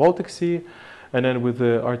in a Baltic Sea. And then with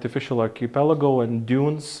the artificial archipelago and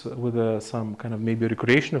dunes with some kind of maybe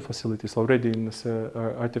recreational facilities already in this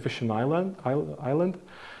artificial island. And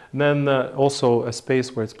then also a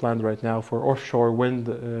space where it's planned right now for offshore wind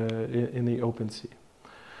in the open sea.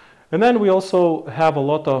 And then we also have a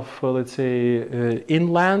lot of, let's say,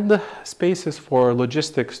 inland spaces for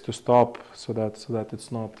logistics to stop so that it's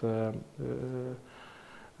not,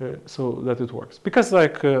 so that it works. Because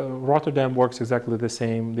like Rotterdam works exactly the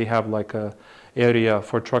same. They have like a area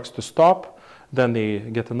for trucks to stop, then they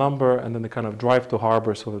get a number, and then they kind of drive to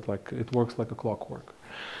harbor so that like it works like a clockwork.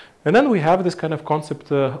 And then we have this kind of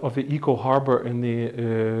concept of the eco harbor in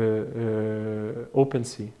the open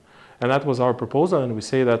sea. And that was our proposal, and we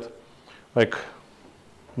say that like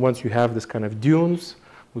once you have this kind of dunes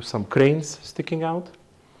with some cranes sticking out,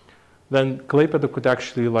 then Klaipėda could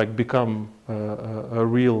actually like become a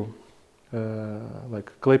real,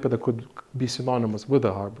 like Klaipėda could be synonymous with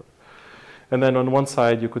the harbor. And then on one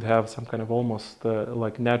side you could have some kind of almost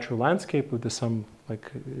like natural landscape with some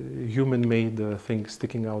like human-made things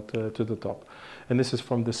sticking out to the top. And this is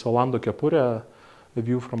from this Olando Kepurė, the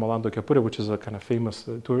view from Olando Kepurė, which is a kind of famous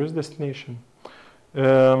tourist destination.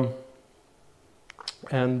 And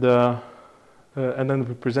then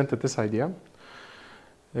we presented this idea.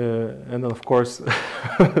 And then of course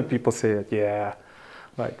people say that, yeah,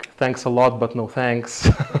 like thanks a lot, but no thanks.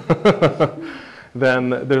 Then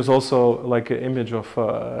there's also like an image of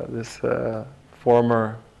this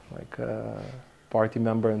former like party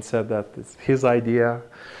member and said that it's his idea,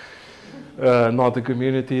 not the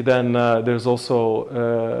community. Then there's also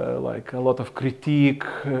like a lot of critique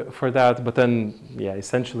for that. But then, yeah,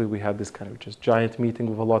 essentially we had this kind of just giant meeting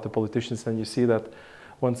with a lot of politicians, and you see that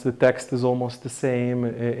once the text is almost the same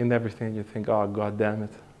in everything, you think, oh, God damn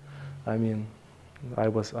it. I mean, I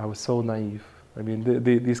was so naive. I mean,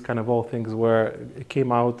 these kind of all things where it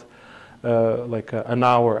came out like an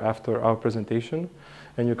hour after our presentation,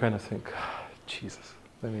 and you kind of think, oh, Jesus.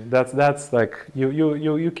 I mean, that's like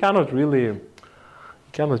you cannot really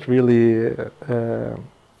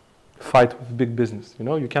fight with big business. You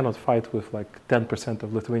know, you cannot fight with like 10%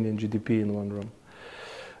 of Lithuanian GDP in one room.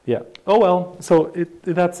 Yeah. Oh well. So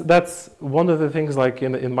that's one of the things like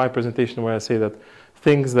in my presentation where I say that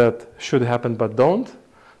things that should happen but don't.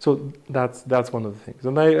 So that's one of the things,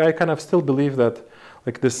 and I kind of still believe that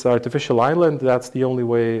like this artificial island, that's the only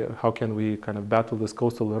way. How can we kind of battle this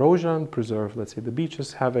coastal erosion, preserve, let's say, the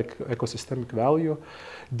beaches, have ecosystemic value,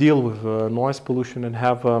 deal with noise pollution, and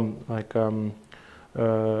have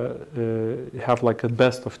like a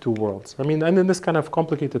best of two worlds. I mean, and in this kind of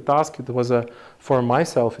complicated task, it was for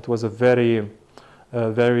myself, it was a very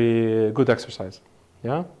good exercise.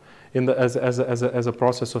 Yeah. As a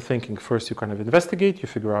process of thinking. First you kind of investigate, you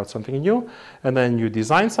figure out something new, and then you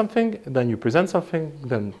design something, and then you present something,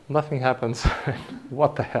 then nothing happens.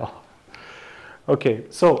 What the hell? Okay,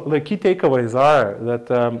 so the key takeaways are that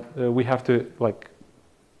we have to, like,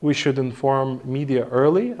 we should inform media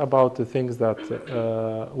early about the things that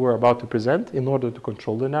we're about to present in order to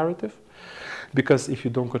control the narrative. Because if you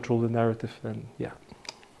don't control the narrative, then yeah,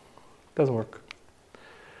 it doesn't work.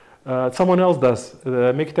 Someone else does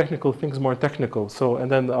make technical things more technical. So,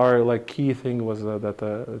 and then our like key thing was that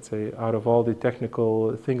let's say out of all the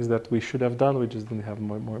technical things that we should have done, we just didn't have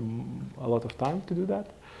a lot of time to do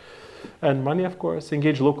that, and money, of course.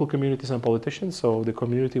 Engage local communities and politicians. So the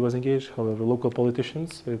community was engaged, however, local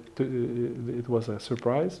politicians, it was a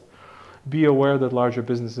surprise. Be aware that larger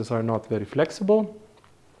businesses are not very flexible.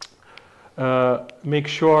 Make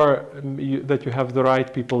sure that you have the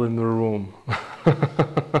right people in the room.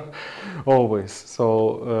 Always.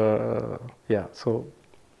 So yeah. So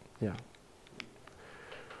yeah.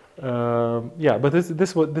 Yeah. But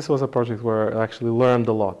this was a project where I actually learned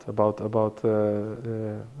a lot about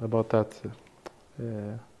that.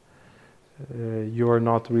 You are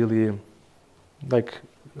not really like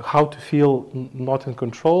how to feel not in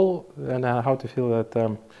control, and how to feel that.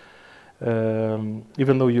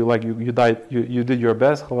 Even though you did your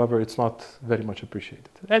best, however, it's not very much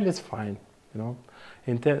appreciated, and it's fine, you know.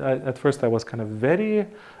 At first, I was kind of very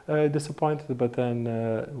disappointed, but then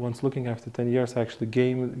once looking after 10 years, I actually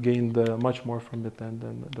gained much more from it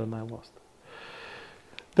than I lost.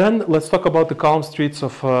 Then let's talk about the calm streets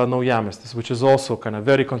of Naujamiestis, which is also kind of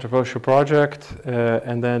very controversial project.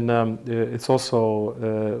 And then it's also,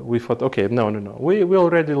 we thought, okay, no. We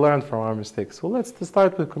already learned from our mistakes. So let's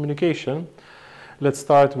start with communication. Let's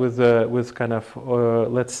start with kind of,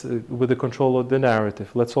 with the control of the narrative.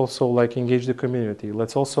 Let's also like engage the community.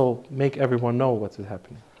 Let's also make everyone know what is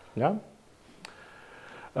happening. Yeah.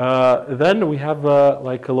 Then we have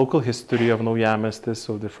like a local history of Naujamiestis,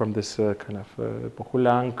 so from this kind of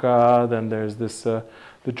Pohulianka, then there's this the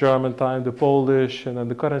German time, the Polish, and then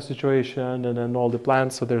the current situation, and then all the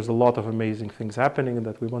plans. So there's a lot of amazing things happening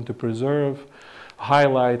that we want to preserve,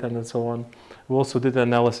 highlight, and then so on. We also did an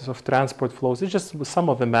analysis of transport flows. It's just some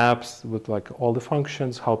of the maps with like all the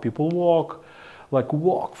functions, how people walk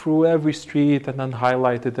through every street, and then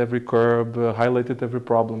highlighted every curb, highlighted every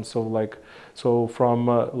problem. So from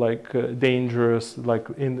dangerous, like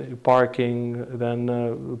in parking,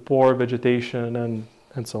 then poor vegetation,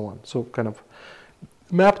 and so on. So kind of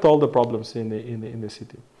mapped all the problems in the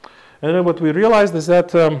city. And then what we realized is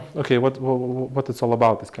that okay, what it's all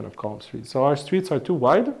about, this kind of calm streets. So our streets are too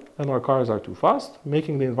wide and our cars are too fast,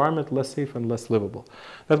 making the environment less safe and less livable.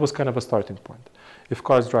 That was kind of a starting point. If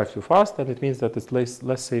cars drive too fast, then it means that it's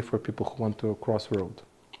less safe for people who want to cross the road.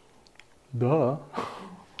 Duh.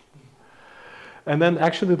 And then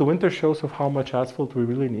actually the winter shows of how much asphalt we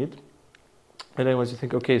really need. And then once you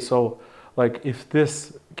think, okay, so like if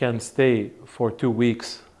this can stay for 2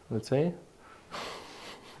 weeks, let's say,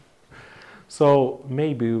 so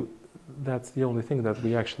maybe that's the only thing that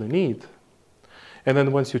we actually need. And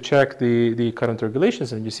then once you check the current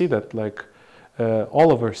regulations, and you see that like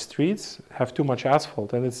all of our streets have too much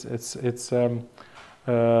asphalt, and it's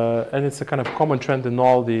a kind of common trend in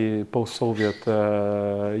all the post-Soviet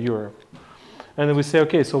Europe. And then we say,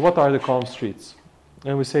 okay, so what are the calm streets?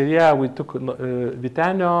 And we say, yeah, we took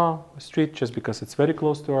Vytenio Street just because it's very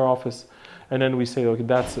close to our office. And then we say, okay,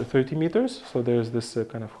 that's 30 meters. So there's this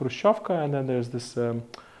kind of Khrushchevka, and then there's this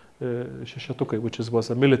Sheshatukai, which was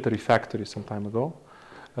a military factory some time ago,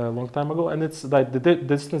 a long time ago. And it's like the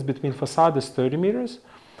distance between facade is 30 meters.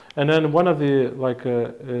 And then one of the like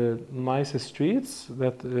nicest streets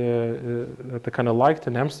that I kind of liked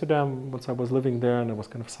in Amsterdam once I was living there, and I was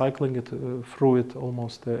kind of cycling it through it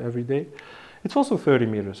almost every day. It's also 30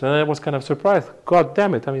 meters, and I was kind of surprised. God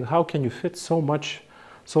damn it! I mean, how can you fit so much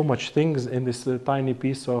things in this tiny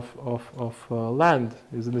piece of land?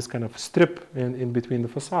 Is in this kind of strip in between the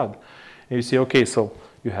facade. And you see, okay, so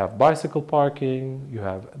you have bicycle parking, you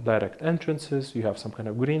have direct entrances, you have some kind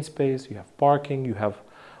of green space, you have parking, you have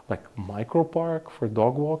like micro park for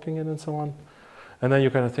dog walking and so on. And then you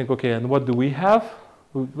kind of think, okay, and what do we have?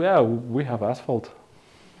 Yeah, we have asphalt.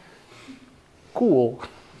 Cool.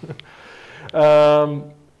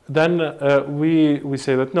 Then we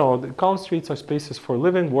say that no, the calm streets are spaces for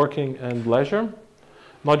living, working, and leisure,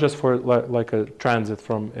 not just for like a transit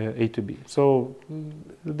from A to B. So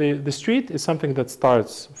the street is something that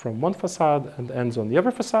starts from one facade and ends on the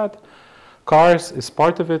other facade. Cars is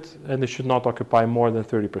part of it, and it should not occupy more than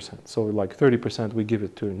 30%. So like 30% we give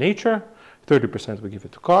it to nature, 30% we give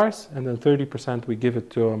it to cars, and then 30% we give it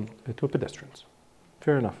to pedestrians.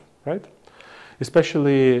 Fair enough, right?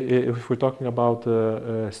 Especially if we're talking about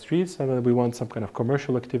streets, and then we want some kind of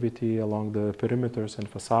commercial activity along the perimeters and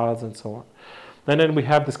facades and so on. And then we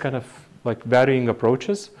have this kind of like varying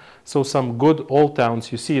approaches. So some good old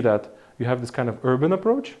towns, you see that you have this kind of urban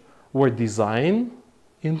approach where design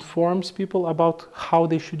informs people about how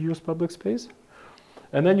they should use public space.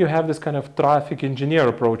 And then you have this kind of traffic engineer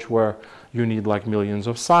approach where you need like millions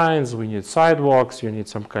of signs, we need sidewalks, you need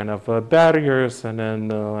some kind of barriers, and then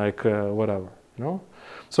whatever, you know?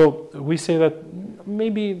 So we say that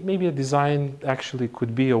maybe a design actually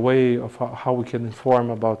could be a way of how we can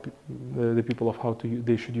inform about the people of how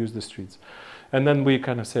they should use the streets. And then we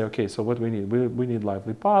kind of say, okay, so what we need? We need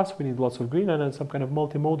lively paths, we need lots of green, and then some kind of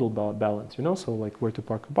multimodal balance, you know, so like where to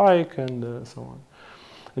park a bike and so on.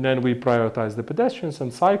 And then we prioritize the pedestrians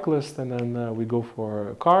and cyclists, and then we go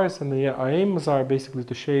for cars. And our aims are basically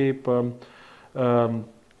to shape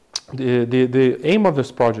the aim of this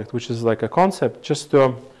project, which is like a concept, just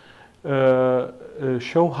to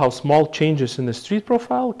show how small changes in the street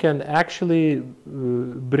profile can actually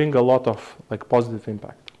bring a lot of like positive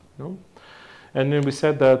impact, you know? And then we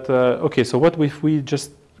said that, okay, so what if we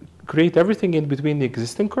just create everything in between the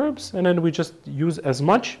existing curbs, and then we just use as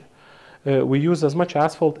much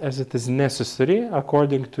asphalt as it is necessary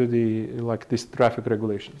according to these traffic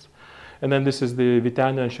regulations. And then this is the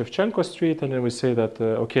Vytenio and Shevchenko Street, and then we say that,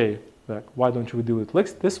 okay, like, why don't we do it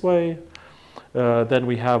this way? Then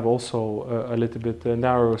we have also a little bit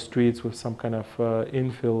narrower streets with some kind of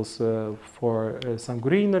infills for some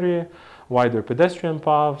greenery, wider pedestrian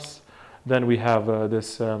paths. Then we have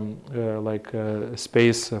this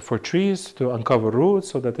space for trees to uncover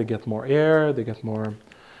roots so that they get more air, they get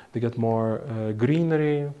more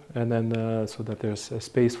greenery, and then so that there's a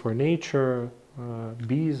space for nature,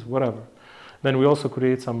 bees, whatever. Then we also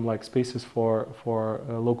create some like spaces for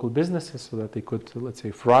local businesses so that they could, let's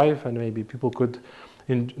say, thrive, and maybe people could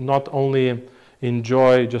not only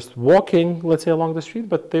enjoy just walking, let's say, along the street,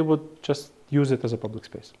 but they would just use it as a public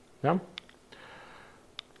space. Yeah.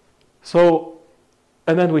 So,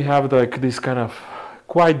 and then we have like these kind of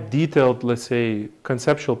quite detailed, let's say,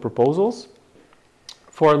 conceptual proposals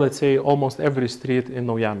for, let's say, almost every street in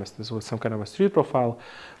Naujamiestis with some kind of a street profile.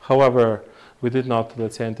 However, we did not,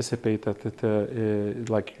 let's say, anticipate that it,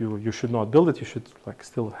 like you should not build it, you should like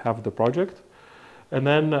still have the project. And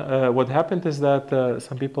then what happened is that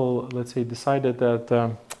some people, let's say, decided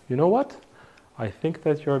that, you know what, I think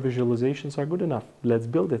that your visualizations are good enough, let's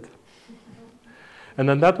build it. And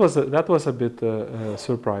then that was a bit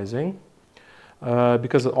surprising,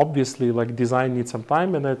 because obviously like design needs some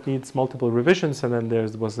time and it needs multiple revisions, and then there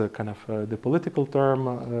was a kind of the political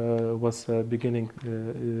term was beginning,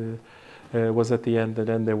 was at the end, and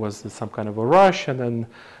then there was some kind of a rush, and then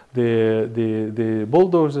the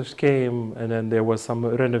bulldozers came, and then there was some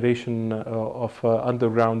renovation of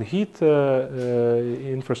underground heating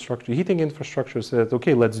infrastructure. So that,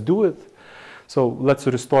 okay, let's do it. So let's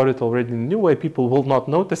restore it already in a new way. People will not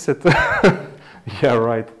notice it. Yeah,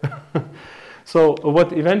 right. So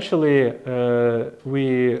what eventually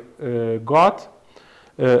we got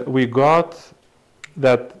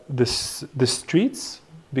that the streets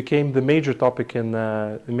became the major topic in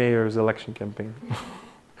the mayor's election campaign.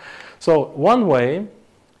 So one way,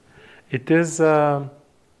 it is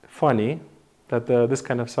funny that this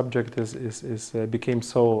kind of subject became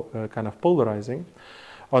so kind of polarizing.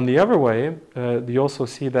 On the other way, you also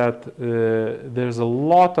see that there's a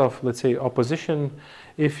lot of, let's say, opposition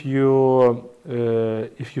if you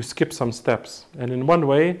skip some steps. And in one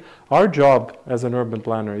way, our job as an urban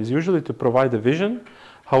planner is usually to provide a vision.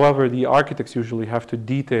 However, the architects usually have to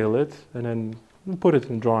detail it and then put it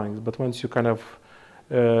in drawings. But once you kind of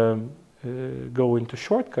go into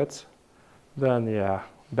shortcuts, then yeah,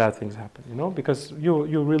 bad things happen, you know, because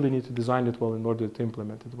you really need to design it well in order to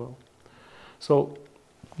implement it well. So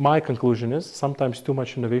my conclusion is sometimes too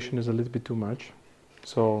much innovation is a little bit too much.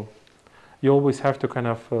 So you always have to kind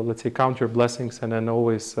of, let's say, count your blessings and then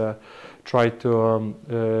always try to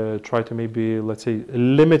maybe, let's say,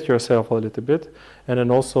 limit yourself a little bit, and then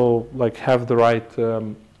also like have the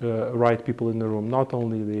right people in the room, not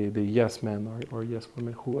only the yes men or yes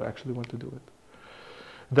women who actually want to do it.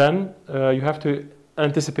 Then you have to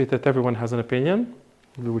anticipate that everyone has an opinion,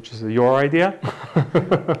 which is your idea.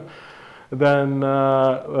 Then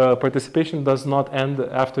participation does not end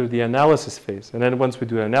after the analysis phase. And then once we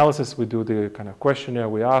do analysis, we do the kind of questionnaire.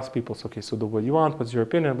 We ask people, so, okay, so what do you want? What's your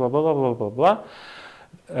opinion? Blah, blah, blah, blah, blah, blah.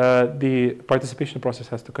 The participation process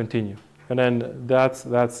has to continue. And then that's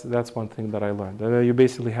one thing that I learned. And then you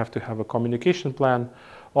basically have to have a communication plan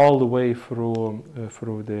all the way through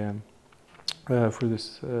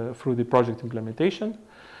the project implementation.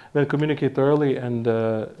 Then communicate early and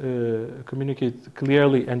communicate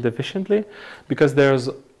clearly and efficiently, because there's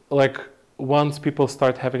like once people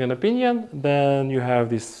start having an opinion, then you have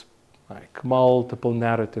these like multiple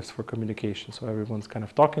narratives for communication. So everyone's kind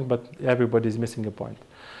of talking, but everybody's missing a point.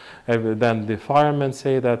 Then the firemen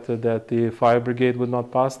say that the fire brigade would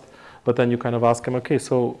not pass, but then you kind of ask them, okay,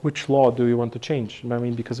 so which law do you want to change? I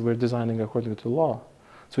mean, because we're designing according to law.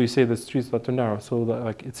 So you say the streets are too narrow, so that,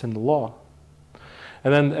 like it's in the law.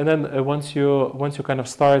 And then once you kind of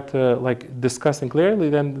start like discussing clearly,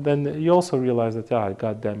 then you also realize that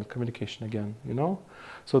goddamn communication again, you know.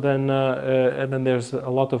 So then and then there's a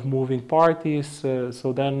lot of moving parties.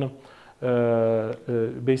 So then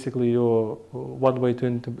basically one way to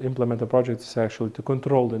implement a project is actually to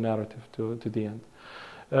control the narrative to the end.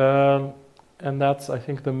 And that's, I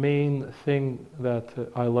think, the main thing that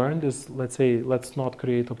I learned is, let's not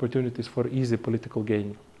create opportunities for easy political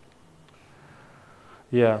gain.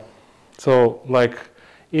 Yeah, so like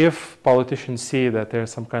if politicians see that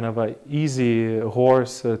there's some kind of a easy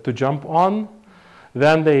horse to jump on,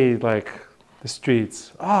 then they like the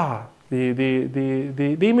streets, the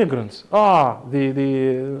immigrants,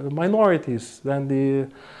 the minorities, then the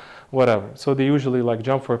whatever. So they usually like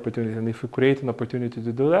jump for opportunity, and if you create an opportunity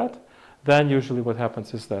to do that, then usually what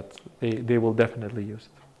happens is that they will definitely use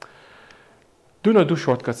it. Do not do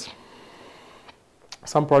shortcuts.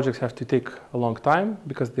 Some projects have to take a long time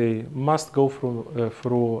because they must go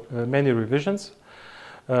through many revisions.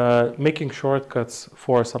 Making shortcuts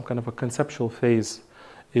for some kind of a conceptual phase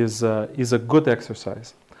is a good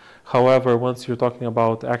exercise. However, once you're talking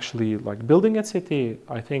about actually like building a city,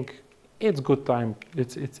 I think it's good time.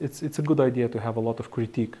 It's a good idea to have a lot of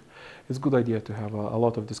critique. It's a good idea to have a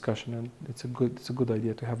lot of discussion, and it's a good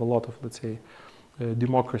idea to have a lot of, let's say,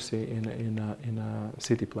 democracy in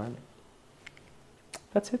city planning.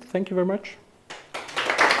 That's it. Thank you very much.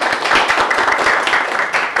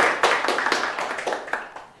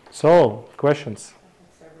 So, questions?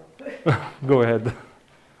 Go ahead.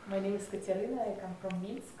 My name is Katerina. I come from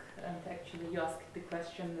Minsk, and actually you asked the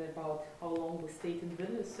question about how long we stayed in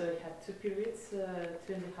Vilnius. So I had 2 periods,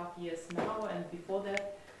 2.5 years now, and before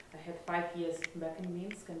that I had 5 years back in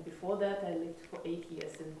Minsk, and before that I lived for 8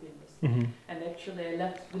 years in Vilnius. Mm-hmm. And actually I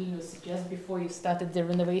left Vilnius just before you started the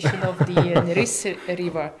renovation of the Neris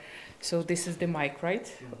river. So this is the mic, right?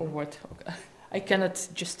 Mm-hmm. Or what? Okay. I cannot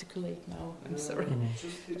gesticulate now, I'm sorry.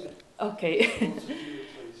 Mm-hmm. Okay.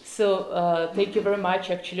 So thank you very much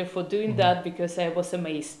actually for doing that, because I was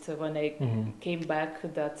amazed when I came back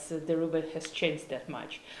that the river has changed that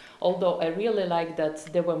much. Although I really like that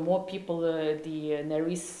there were more people the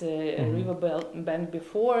Neris river bank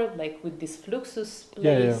before, like with this Fluxus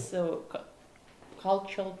place,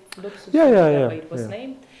 cultural Fluxus, it was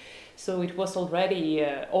named. So it was already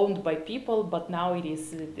owned by people, but now it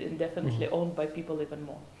is definitely owned by people even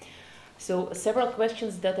more. So several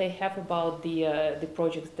questions that I have about the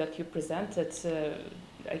projects that you presented.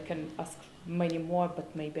 I can ask many more,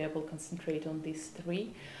 but maybe I will concentrate on these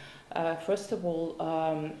three. First of all,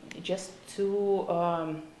 just to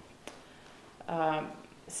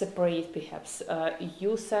separate perhaps,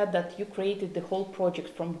 you said that you created the whole project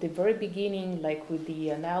from the very beginning, like with the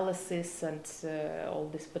analysis and all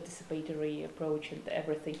this participatory approach and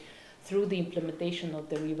everything, through the implementation of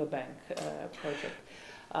the riverbank project.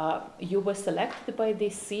 You were selected by the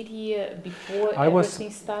city before everything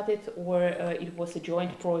started, or it was a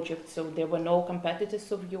joint project, so there were no competitors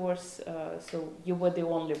of yours, so you were the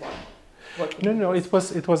only one? No, it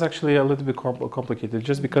was actually a little bit complicated,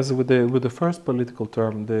 just because with the first political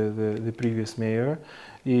term, the previous mayor,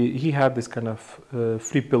 he had this kind of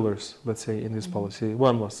three pillars, let's say, in this policy.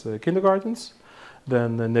 One was kindergartens,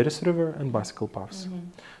 then the Neris River, and bicycle paths.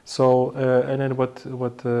 So and then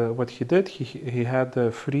what he did, he had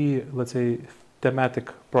three, let's say,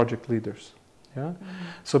 thematic project leaders. Yeah.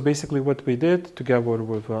 So basically, what we did together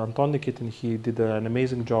with Anton Nikitin, he did an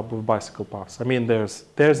amazing job with bicycle paths. I mean, there's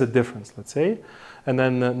a difference, let's say. And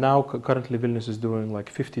then now currently Vilnius is doing like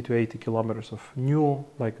 50 to 80 kilometers of new,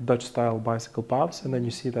 like Dutch-style bicycle paths, and then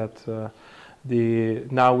you see that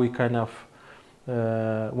now we kind of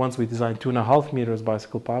once we designed 2.5 meters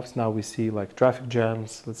bicycle paths, now we see like traffic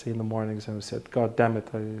jams, let's say in the mornings, and we said, God damn it,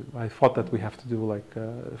 I thought that we have to do like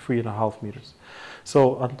 3.5 meters.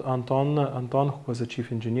 So Anton, who was a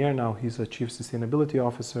chief engineer, now he's a chief sustainability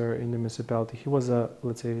officer in the municipality. He was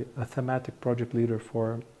let's say, a thematic project leader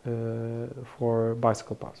for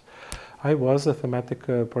bicycle paths. I was a thematic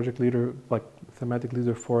project leader,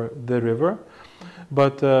 for the river.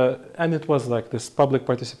 But, and it was like this public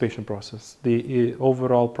participation process, the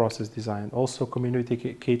overall process design, also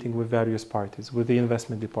communicating with various parties, with the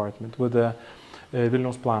investment department, with the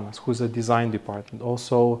Vilnius Planas, who's a design department,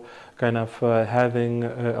 also kind of having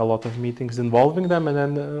a lot of meetings involving them, and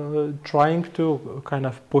then trying to kind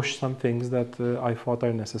of push some things that I thought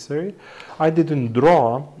are necessary. I didn't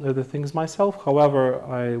draw the things myself, however,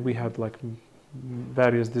 we had like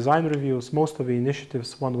various design reviews. Most of the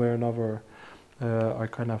initiatives, one way or another, are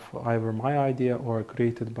kind of either my idea or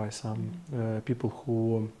created by some people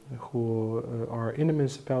who are in the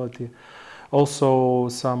municipality. Also,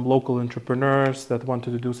 some local entrepreneurs that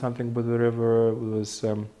wanted to do something with the river,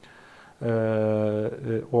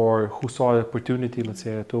 or who saw an opportunity, let's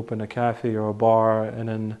say, to open a cafe or a bar, and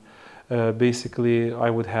then basically I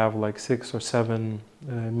would have like 6 or 7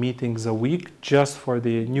 meetings a week just for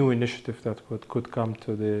the new initiative that could come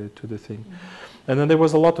to the thing. And then there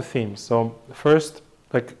was a lot of themes. So first,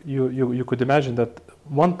 like you could imagine that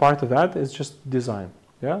one part of that is just design,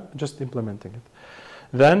 yeah, just implementing it.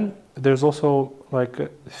 Then there's also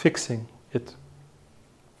like fixing it,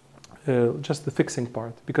 just the fixing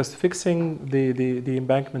part, because fixing the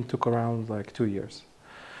embankment took around like 2 years.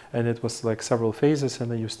 And it was like several phases,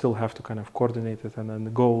 and then you still have to kind of coordinate it and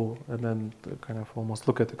then go and then kind of almost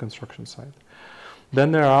look at the construction site.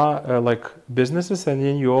 Then there are like businesses, and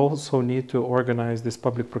then you also need to organize this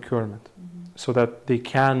public procurement so that they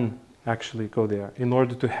can actually go there. In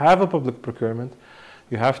order to have a public procurement,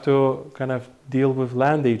 you have to kind of deal with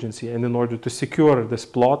land agency, and in order to secure this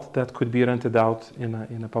plot that could be rented out in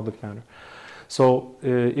a public manner. So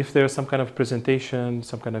if there's some kind of presentation,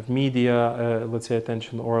 some kind of media, let's say,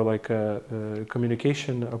 attention, or like a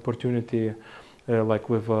communication opportunity, like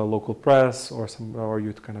with local press, or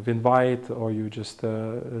you kind of invite, or you just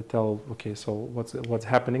tell, okay, so what's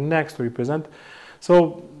happening next, or you present.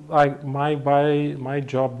 So my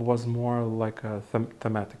job was more like a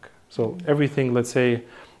thematic. So everything, let's say,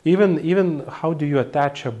 even how do you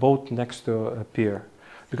attach a boat next to a pier?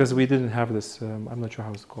 Because we didn't have this, I'm not sure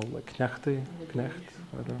how it's called, like knecht, I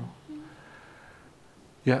don't know.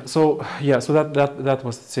 Yeah, so that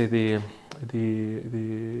was, let's say,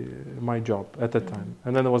 my job at that time.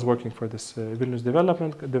 And then I was working for this Vilnius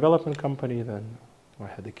development company. Then I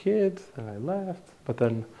had a kid, and I left. But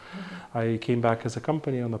then I came back as a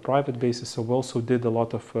company on a private basis. So we also did a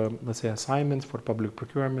lot of, let's say, assignments for public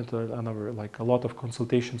procurement, like a lot of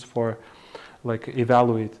consultations for, like,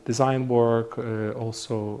 evaluate design work,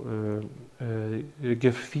 also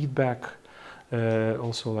give feedback,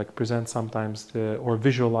 also like present sometimes or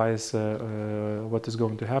visualize what is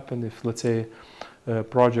going to happen. If, let's say, a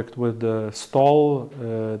project would stall,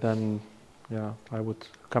 then yeah, I would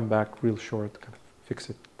come back real short, kind of fix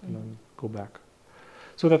it, and then go back.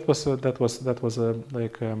 So that was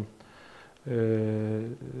like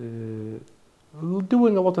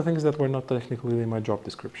doing a lot of things that were not technically in my job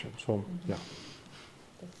description. So yeah.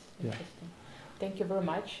 Interesting. Thank you very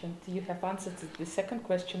much. And you have answered the second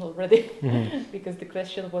question already, because the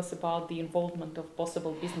question was about the involvement of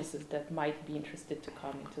possible businesses that might be interested to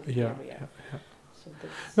come into the area. So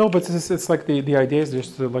no, but it's like the idea is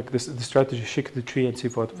just like this, the strategy: shake the tree and see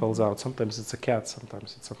what falls out. Sometimes it's a cat,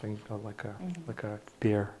 sometimes it's something like a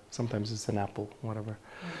pear, sometimes it's an apple, whatever.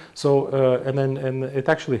 So and it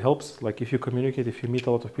actually helps. Like if you communicate, if you meet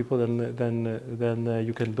a lot of people, then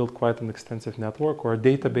you can build quite an extensive network or a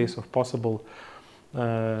database of possible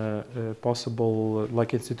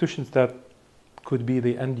like institutions that could be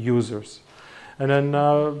the end users, and then.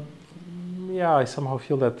 Yeah, I somehow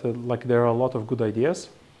feel that like there are a lot of good ideas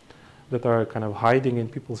that are kind of hiding in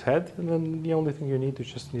people's head, and then the only thing you need to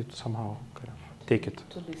somehow kind of take it.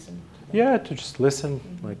 To listen. Yeah, to just listen,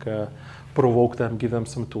 like provoke them, give them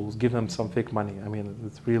some tools, give them some fake money. I mean,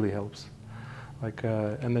 it really helps. Like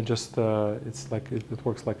and then just it's like it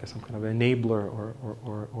works like some kind of enabler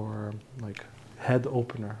or like head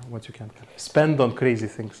opener. What you can kind of spend on crazy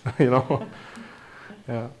things, you know.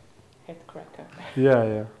 Yeah. Head cracker.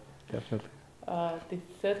 Yeah, definitely. The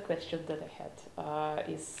third question that I had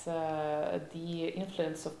is the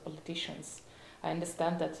influence of politicians. I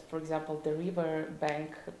understand that, for example, the river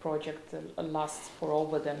bank project lasts for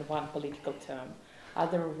over than one political term. Are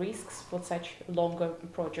there risks for such longer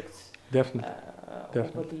projects? Definitely.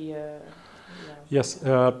 Over the yes.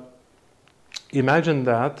 Imagine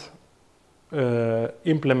that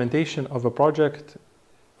implementation of a project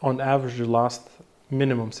on average lasts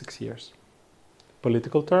minimum 6 years.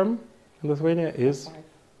 Political term in Lithuania is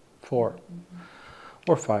 4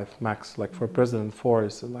 or 5 max. Like for president, 4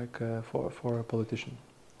 is like for a politician.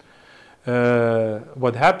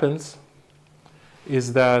 What happens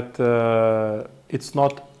is that it's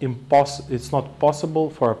not possible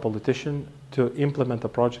for a politician to implement a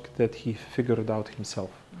project that he figured out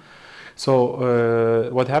himself.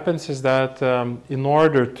 So what happens is that in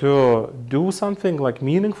order to do something like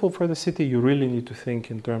meaningful for the city, you really need to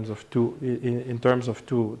think in terms of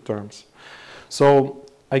two terms. So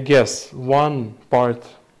I guess one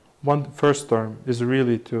first term is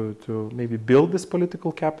really to maybe build this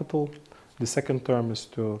political capital. The second term is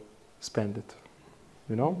to spend it,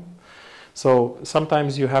 you know. So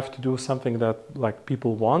sometimes you have to do something that like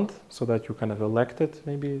people want, so that you kind of elect it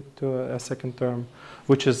maybe to a second term,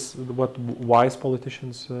 which is what wise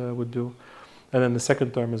politicians would do. And then the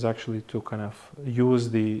second term is actually to kind of use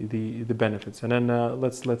the benefits. And then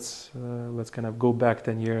let's kind of go back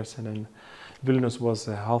 10 years, and then Vilnius was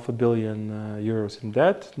 €500 million in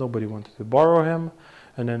debt. Nobody wanted to borrow him,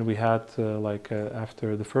 and then we had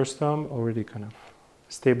after the first term already kind of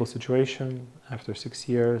stable situation. After 6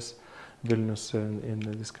 years, Vilnius in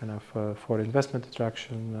this kind of foreign investment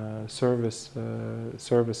attraction, services,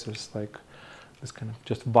 like this kind of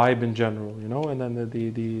just vibe in general, you know. And then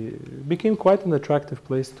the became quite an attractive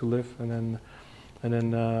place to live, and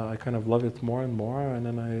then I kind of love it more and more. And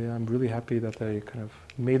then I'm really happy that I kind of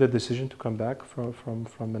made a decision to come back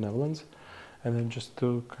from the Netherlands, and then just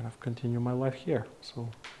to kind of continue my life here. So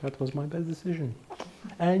that was my best decision,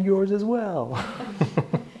 and yours as well.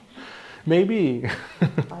 Maybe.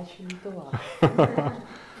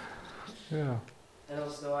 Yeah. And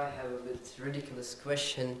also I have a bit ridiculous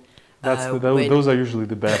question. Those are usually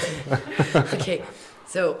the best. Okay,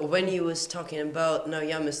 so when you was talking about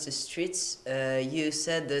Naujamiesty streets, you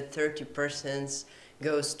said that 30%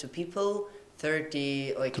 goes to people,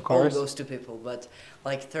 30 like to cars? All goes to people, but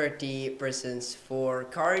like 30% for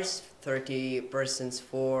cars, 30%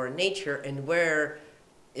 for nature, and where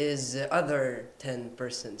is the other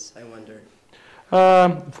 10%, I wonder?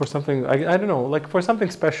 For something, I don't know, like for something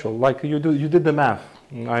special, like you did the math,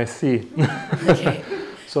 I see. Okay.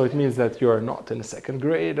 So it means that you are not in the second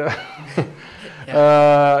grade. It's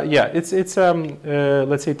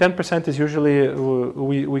let's say 10% is usually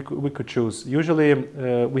we could choose. Usually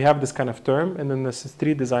we have this kind of term, and then this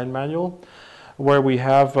street design manual, where we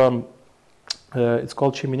have it's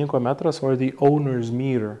called šeimininko metras, or the owner's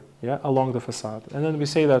meter, along the facade. And then we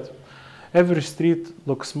say that every street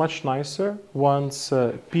looks much nicer once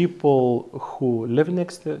people who live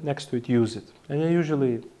next to it use it. And then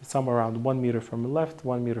usually somewhere around 1 meter from the left,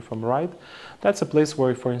 1 meter from the right. That's a place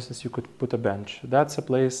where, for instance, you could put a bench. That's a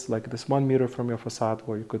place like this 1 meter from your facade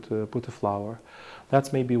where you could put a flower.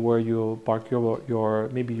 That's maybe where you park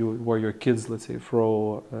where your kids, let's say,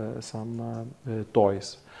 throw some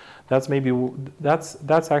toys. That's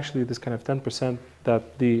actually this kind of 10%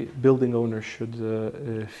 that the building owner should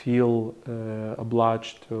feel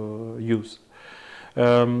obliged to use.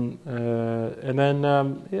 And then,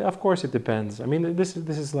 yeah, of course, it depends. I mean, this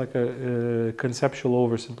is like a conceptual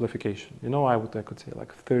oversimplification. You know, I could say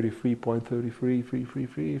like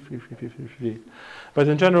 33.33. But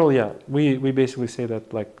in general, yeah, we basically say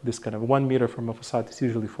that like this kind of 1 meter from a facade is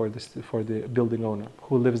usually for the building owner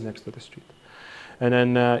who lives next to the street. And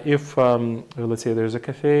then if let's say there's a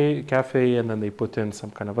cafe, and then they put in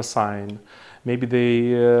some kind of a sign. Maybe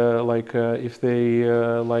they if they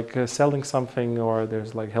selling something, or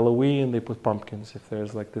there's like Halloween, they put pumpkins. If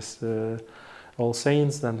there's like this All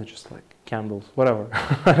Saints, then they just like candles, whatever.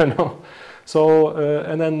 I don't know. So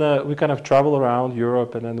and then we kind of travel around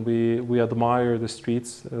Europe, and then we admire the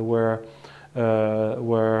streets where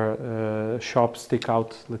shops take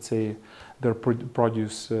out, let's say, their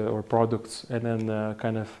produce or products, and then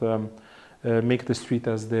kind of make the street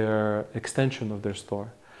as their extension of their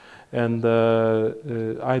store. And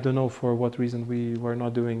I don't know for what reason we were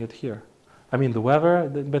not doing it here. I mean, the weather,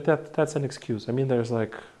 but that's an excuse. I mean, there's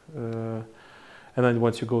like, and then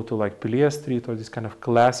once you go to like Pilies Street or these kind of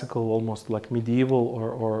classical, almost like medieval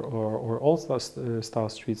or old style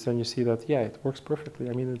streets, then you see that, yeah, it works perfectly.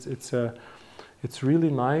 I mean, it's really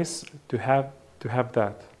nice to have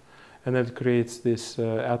that, and it creates this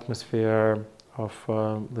atmosphere of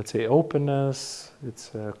let's say openness.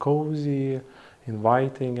 It's cozy,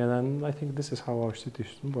 inviting, and then I think this is how our city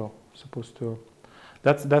is, well, supposed to.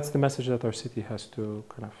 That's the message that our city has to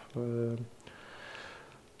kind of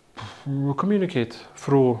communicate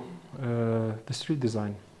through the street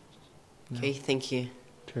design. Okay, thank you.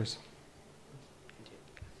 Cheers.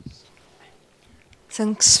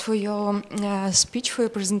 Thanks for your speech, for your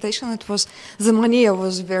presentation. The mania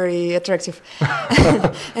was very attractive.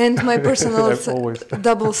 And my personal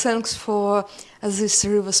double thanks for this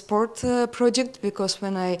river sport project, because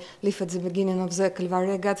when I live at the beginning of the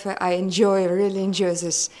Kalvaria Gatve, I really enjoy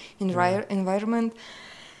this environment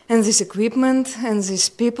and this equipment and these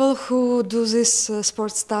people who do this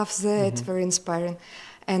sport stuff. It's very inspiring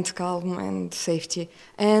and calm and safety.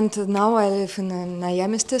 And now I live in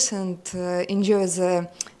Naujamiestis and enjoy the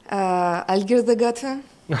Algirdo Gatve.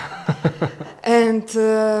 And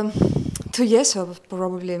 2 years, or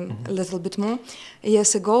probably a little bit more,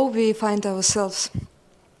 years ago, we find ourselves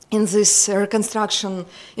in this reconstruction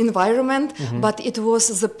environment, but it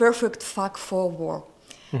was the perfect fuck for war.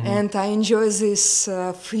 And I enjoy this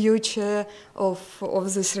future of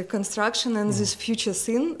this reconstruction and this future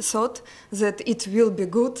thought that it will be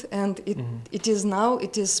good, and it is now,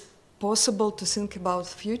 it is possible to think about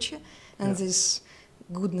future and this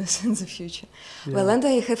goodness in the future. Well, and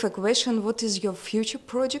I have a question. What is your future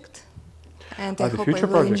project? And I hope I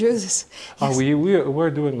will enjoy this. Yes. We're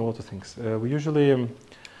doing a lot of things. We usually,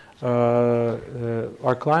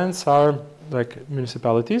 our clients are like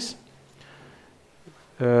municipalities,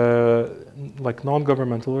 like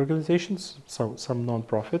non-governmental organizations, so some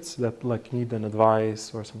non-profits that like need an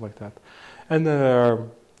advice or something like that, and there are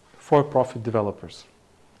for-profit developers.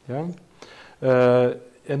 Yeah,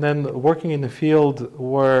 and then working in the field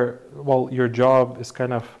where, well, your job is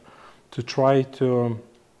kind of to try to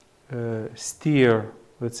steer,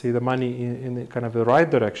 let's say, the money in kind of the right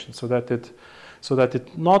direction, so that it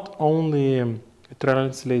not only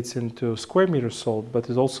translates into square meters sold, but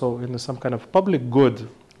is also into some kind of public good.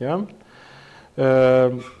 Yeah,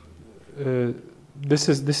 this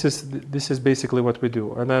is basically what we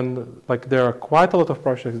do. And then like there are quite a lot of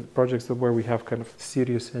projects where we have kind of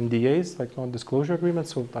serious NDAs, like non-disclosure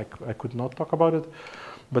agreements. So like I could not talk about it.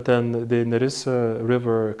 But then the Neris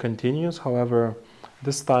river continues. However,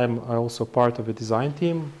 this time I'm also part of a design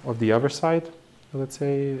team of the other side, let's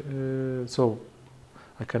say. So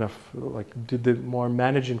I kind of like did the more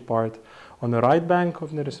managing part on the right bank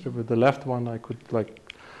of Neris River. The left one, I could like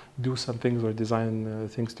do some things or design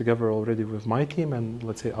things together already with my team and,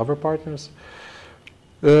 let's say, other partners.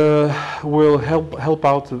 Will help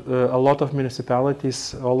out a lot of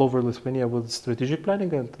municipalities all over Lithuania with strategic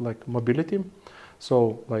planning and like mobility.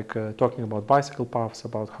 So like talking about bicycle paths,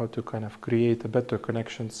 about how to kind of create better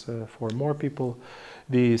connections for more people.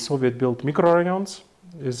 The Soviet-built microrayons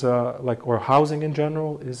is like, or housing in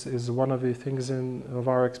general is one of the things of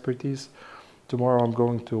our expertise. Tomorrow I'm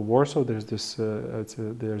going to Warsaw. There's this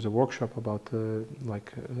there's a workshop about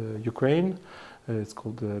Ukraine. It's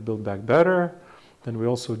called Build Back Better. Then we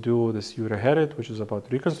also do this Euroherit, which is about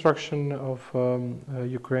reconstruction of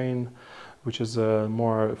Ukraine, which is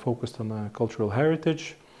more focused on cultural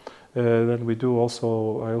heritage. Then we do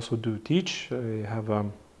also, I also do teach. I have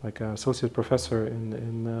like an associate professor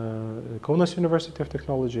in Kaunas University of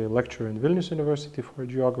Technology, a lecturer in Vilnius University for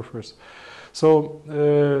geographers. So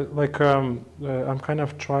I'm kind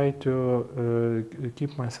of trying to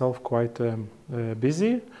keep myself quite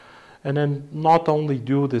busy, and then not only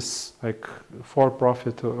do this like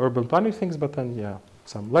for-profit urban planning things, but then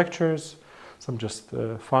some lectures, some just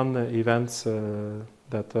fun events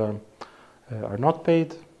that are not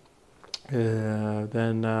paid.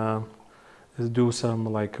 Then do some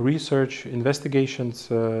like research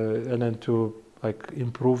investigations, and then to like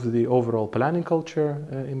improve the overall planning culture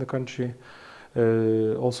in the country.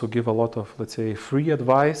 Also give a lot of, let's say, free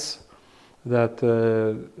advice that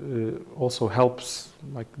also helps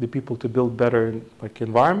like the people to build better like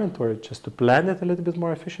environment, or just to plan it a little bit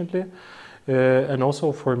more efficiently, and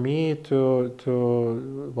also for me to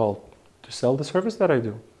sell the service that I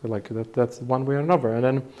do, like that's one way or another. And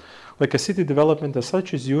then like a city development as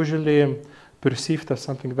such is usually perceived as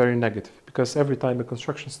something very negative, because every time a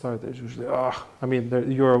construction starts, there's usually I mean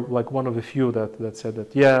you're like one of the few that said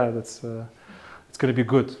that that's it's going to be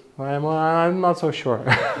good. I'm not so sure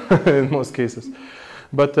in most cases,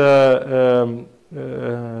 but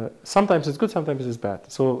sometimes it's good, sometimes it's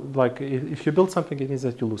bad. So like if you build something, it means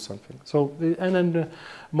that you lose something. So and then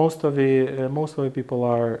most of the people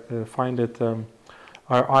find it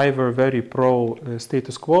are either very pro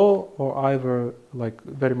status quo, or either like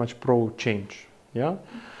very much pro change. Yeah,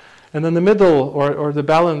 and then the middle or the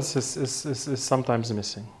balance is sometimes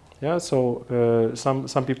missing. Yeah, so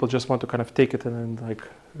some people just want to kind of take it and then like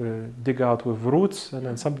dig out with roots, and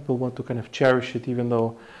then some people want to kind of cherish it, even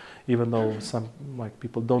though some like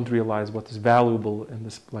people don't realize what is valuable in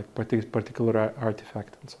this like particular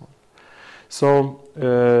artifact and so on. So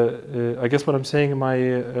I guess what I'm saying,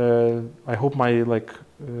 I hope my like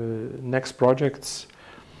next projects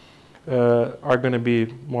are going to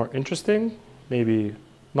be more interesting, maybe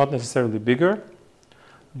not necessarily bigger,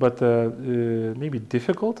 but maybe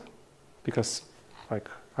difficult, because like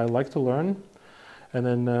I like to learn, and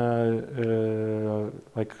then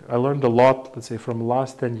like I learned a lot, let's say, from the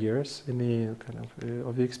last 10 years in the kind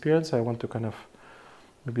of the experience. I want to kind of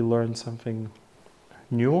maybe learn something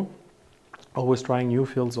new, always trying new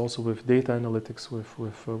fields, also with data analytics, with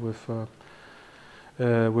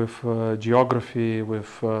geography,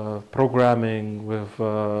 with programming, with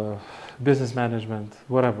business management,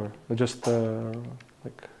 whatever, just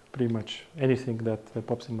like pretty much anything that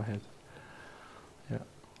pops in my head.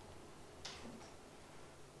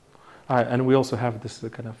 And we also have this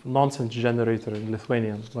kind of nonsense generator in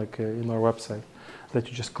Lithuanian, like in our website, that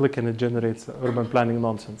you just click and it generates urban planning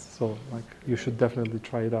nonsense. So like you should definitely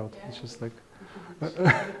try it out. It's just like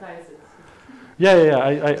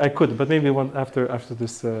I could, but maybe after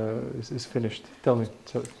this is finished. Tell me.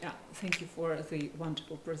 So. Yeah, thank you for the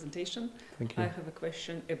wonderful presentation. Thank you. I have a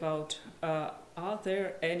question about are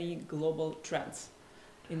there any global trends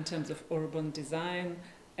in terms of urban design?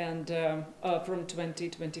 And from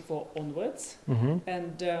 2024 onwards,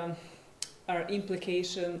 and our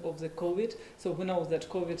implication of the COVID. So we know that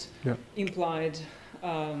COVID implied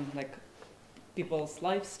like people's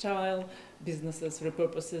lifestyle, businesses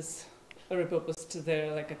repurposed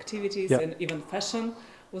their like activities, and even fashion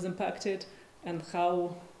was impacted. And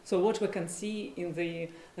what we can see in the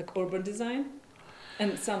like urban design,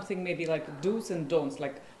 and something maybe like do's and don'ts,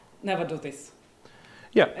 like never do this.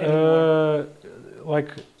 Yeah, like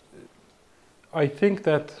I think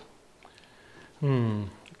that.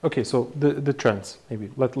 Okay, so the trends, maybe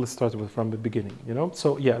let's start with from the beginning. You know,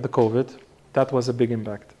 so yeah, the COVID, that was a big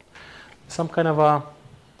impact. Some kind of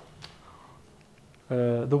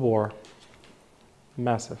the war,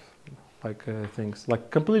 massive, like things,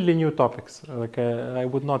 like completely new topics. Like I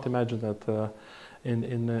would not imagine that.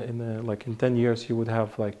 In 10 years you would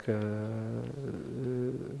have like the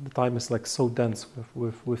time is like so dense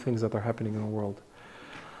with things that are happening in the world.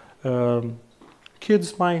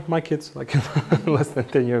 Kids, my kids like less than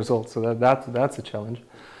 10 years old, so that's a challenge.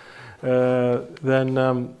 Then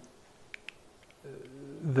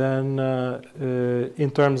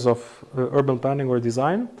in terms of urban planning or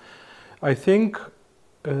design, I think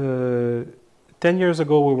 10 years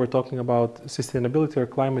ago we were talking about sustainability or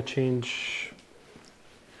climate change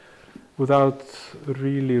without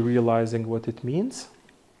really realizing what it means.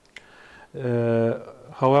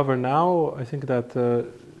 However, now I think that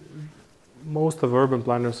most of urban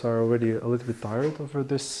planners are already a little bit tired of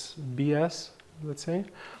this BS, let's say,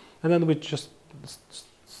 and then we just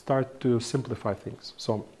start to simplify things.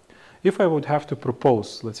 So if I would have to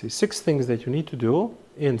propose, let's say, 6 things that you need to do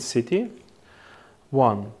in city.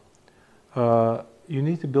 1, you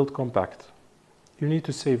need to build compact. You need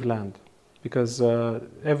to save land, because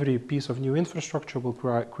every piece of new infrastructure will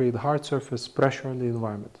create hard surface pressure on the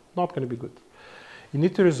environment. Not going to be good. You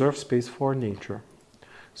need to reserve space for nature.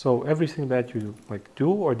 So everything that you like do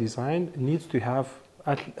or design needs to have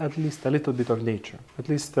at least a little bit of nature, at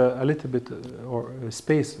least a little bit or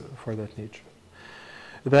space for that nature.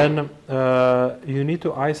 Then you need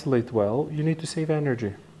to isolate well. You need to save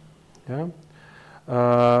energy. Yeah.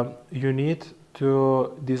 You need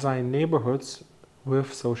to design neighborhoods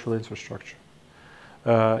with social infrastructure.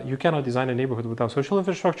 You cannot design a neighborhood without social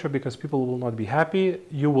infrastructure because people will not be happy.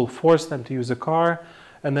 You will force them to use a car,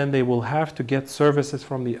 and then they will have to get services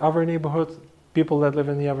from the other neighborhood. People that live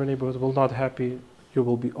in the other neighborhood will not be happy. You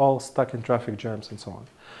will be all stuck in traffic jams and so on.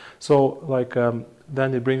 So, like,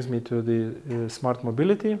 then it brings me to the smart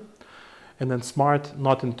mobility, and then smart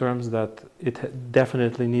not in terms that it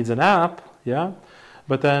definitely needs an app, yeah,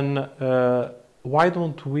 but then why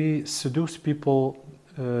don't we seduce people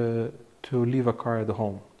to leave a car at the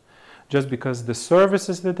home? Just because the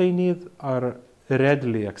services that they need are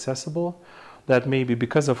readily accessible, that maybe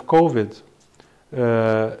because of COVID,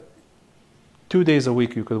 2 days a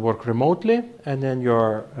week you could work remotely, and then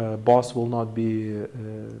your boss will not be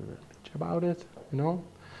about it, you know,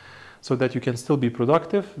 so that you can still be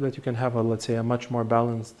productive, that you can have a, let's say, a much more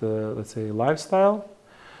balanced, let's say, lifestyle,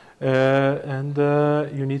 and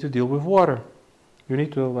you need to deal with water. You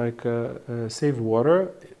need to like save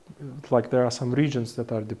water. Like there are some regions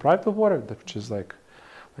that are deprived of water, which is like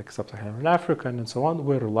sub-Saharan Africa and so on.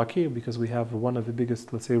 We're lucky because we have one of the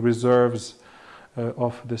biggest, let's say, reserves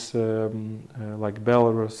of this, like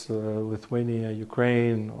Belarus, Lithuania,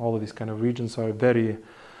 Ukraine. All of these kind of regions are very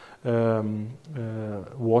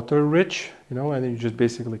water rich, you know, and then you just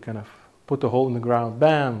basically kind of put a hole in the ground,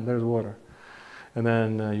 bam, there's water. And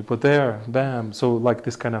then you put there, bam. So like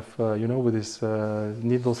this kind of, you know, with these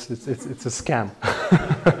needles, it's a scam.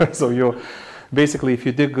 So you basically, if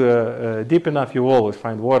you dig deep enough, you will always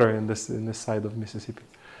find water in this side of Mississippi.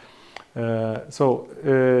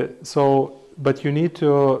 But you need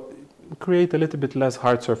to create a little bit less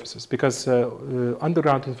hard surfaces because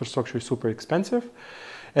underground infrastructure is super expensive.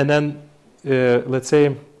 And then let's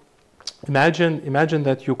say, imagine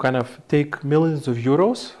that you kind of take millions of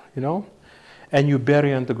euros, you know, and you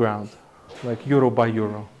bury underground, like euro by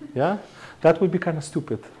euro, yeah? That would be kind of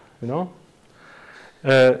stupid, you know?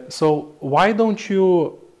 So why don't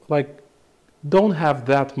you, like, don't have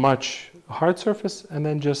that much hard surface and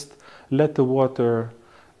then just let the water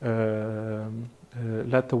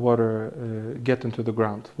get into the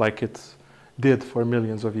ground like it did for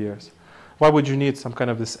millions of years? Why would you need some kind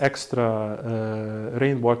of this extra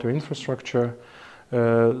rainwater infrastructure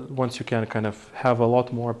once you can kind of have a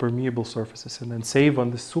lot more permeable surfaces and then save on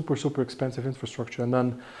this super, super expensive infrastructure? And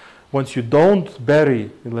then once you don't bury,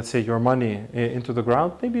 let's say, your money into the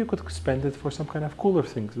ground, maybe you could spend it for some kind of cooler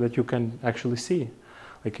things that you can actually see.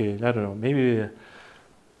 Like, I don't know, maybe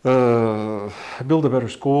build a better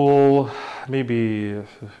school, maybe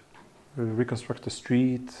reconstruct a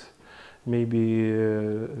street, maybe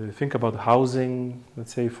think about housing,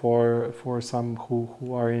 let's say, for some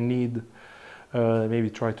who are in need. Maybe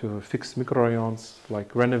try to fix microrayons,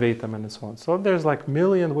 like renovate them and so on. So there's like a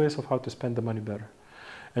million ways of how to spend the money better.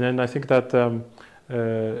 And then I think that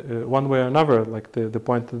one way or another, like the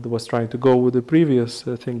point that was trying to go with the previous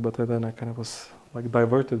thing, but then I kind of was like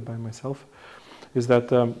diverted by myself, is that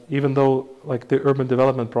even though like the urban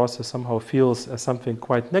development process somehow feels as something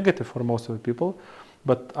quite negative for most of the people,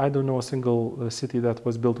 but I don't know a single city that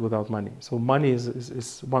was built without money. So money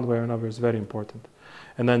is one way or another is very important.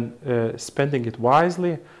 And then spending it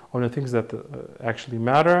wisely on the things that actually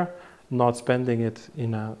matter, not spending it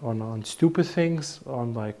on stupid things,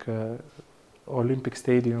 on like Olympic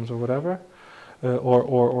stadiums or whatever,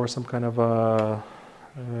 or some kind of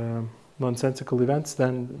nonsensical events.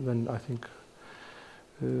 Then I think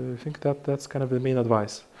that's kind of the main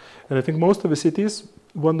advice. And I think most of the cities,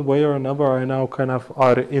 one way or another, are now kind of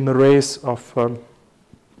in a race of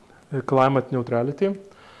climate neutrality.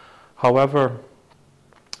 However,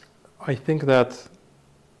 I think that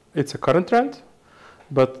it's a current trend,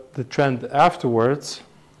 but the trend afterwards,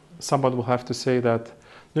 someone will have to say that,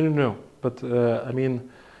 no, but I mean,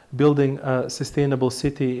 building a sustainable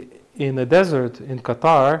city in a desert in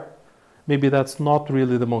Qatar, maybe that's not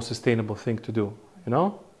really the most sustainable thing to do, you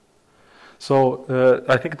know? So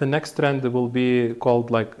I think the next trend will be called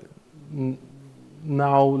like,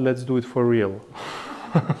 now let's do it for real,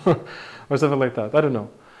 or something like that, I don't know.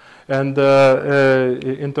 And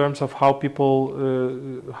in terms of how people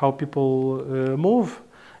move,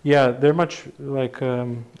 yeah, they're much like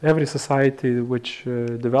every society which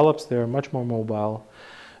develops, they're much more mobile.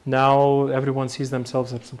 Now everyone sees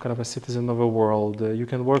themselves as some kind of a citizen of a world. You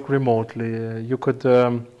can work remotely. You could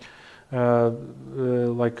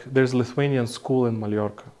like there's a Lithuanian school in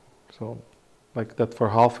Mallorca, so like that for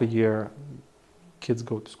half a year kids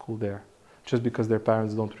go to school there just because their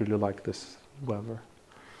parents don't really like this weather.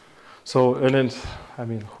 So, and then, I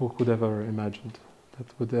mean, who could ever imagined that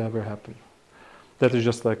would ever happen? That is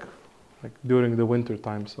just like during the winter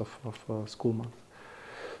times of school month.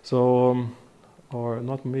 So, or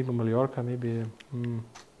not maybe Mallorca, maybe,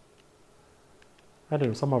 I don't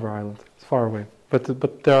know, some other island. It's far away. But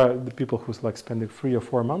there are the people who's like spending 3 or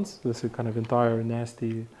 4 months. This is kind of entire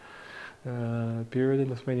nasty period in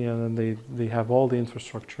Lithuania, and then they have all the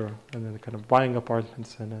infrastructure, and then kind of buying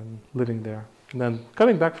apartments and then living there, and then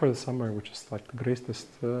coming back for the summer, which is like the greatest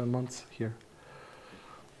months here.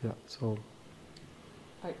 Yeah. So.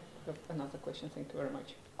 I have another question. Thank you very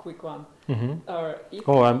much. Quick one.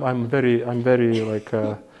 Oh, I'm very like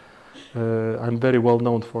I'm very well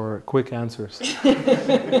known for quick answers.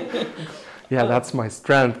 Yeah, that's my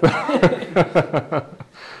strength.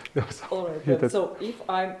 All right. So if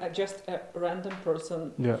I'm just a random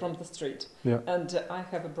person from the street, and I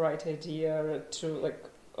have a bright idea to like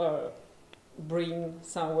bring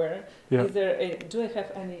somewhere, do I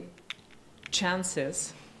have any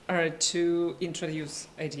chances to introduce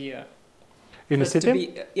idea? In a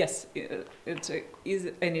city? Yes.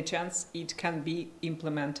 Is any chance it can be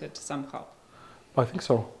implemented somehow? I think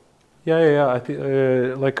so. Yeah. I think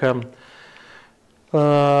like.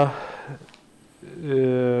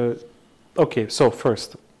 Okay, so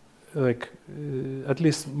first, like at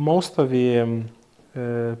least most of the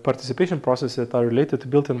participation processes that are related to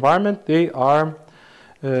built environment, they are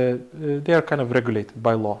kind of regulated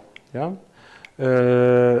by law. Yeah,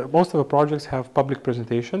 most of the projects have public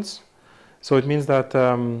presentations, so it means that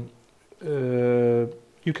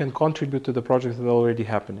you can contribute to the projects that are already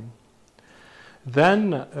happening.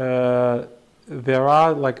 Then there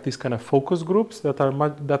are like these kind of focus groups that are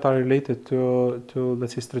related to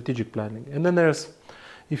let's say strategic planning. And then there's,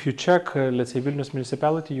 if you check let's say Vilnius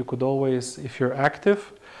municipality, you could always, if you're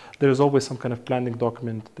active, there's always some kind of planning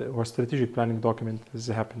document or strategic planning document is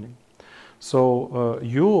happening. So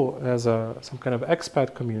you as some kind of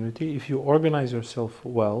expat community, if you organize yourself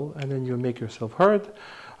well and then you make yourself heard,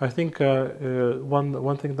 I think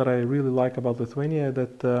one thing that I really like about Lithuania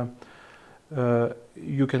that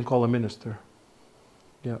you can call a minister.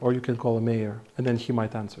 Yeah, or you can call a mayor, and then he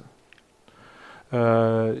might answer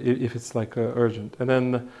if it's like urgent. And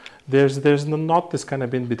then there's not this kind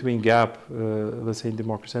of in between gap, let's say in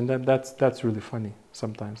democracy, and that's really funny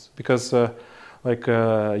sometimes because like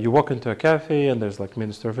you walk into a cafe and there's like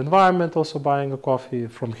Minister of Environment also buying a coffee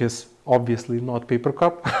from his obviously not paper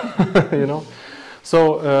cup, you know.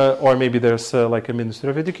 So, or maybe there's like a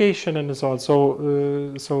Minister of Education and so on.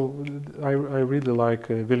 So I really like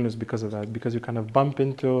Vilnius because of that, because you kind of bump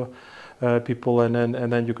into people and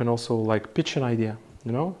then you can also like pitch an idea,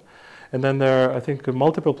 you know. And then there are, I think,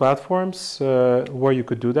 multiple platforms where you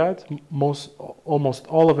could do that. Almost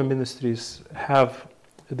all of the ministries have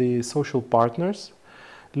the social partners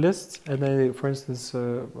lists, and they, for instance,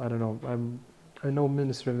 I don't know, I know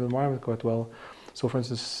Ministry of the Environment quite well. So, for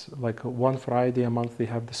instance, like one Friday a month, they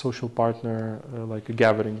have the social partner like a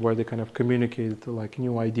gathering where they kind of communicate like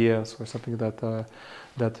new ideas or something that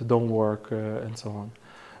don't work and so on.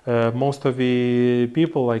 Most of the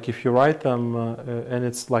people, like if you write them and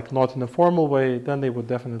it's like not in a formal way, then they would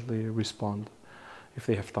definitely respond if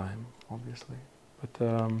they have time, obviously.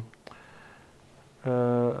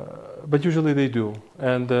 But usually they do,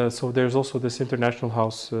 and so there's also this international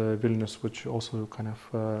house, Vilnius, which also kind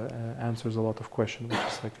of answers a lot of questions, which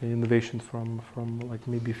is like an innovation from like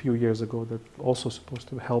maybe a few years ago that also supposed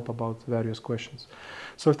to help about various questions.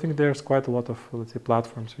 So I think there's quite a lot of, let's say,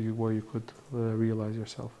 platforms where you could realize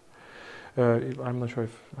yourself. I'm not sure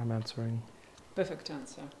if I'm answering. Perfect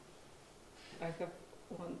answer. I have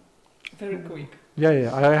one. Very quick.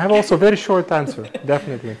 Yeah. I have also a very short answer,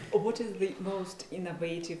 definitely. What is the most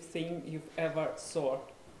innovative thing you've ever saw?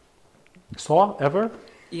 Saw ever?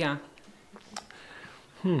 Yeah.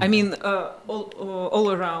 I mean,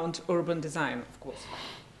 all around urban design, of course.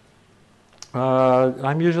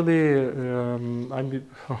 I'm usually,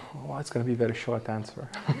 it's going to be a very short answer.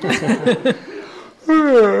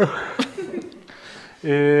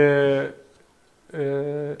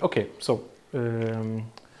 Okay, so.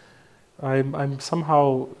 I'm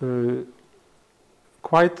somehow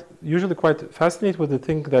usually quite fascinated with the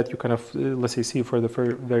thing that you kind of, let's say, see for the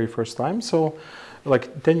very first time. So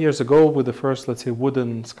like 10 years ago with the first, let's say,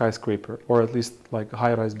 wooden skyscraper, or at least like a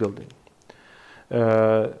high-rise building.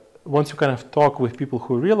 Once you kind of talk with people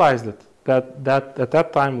who realized that at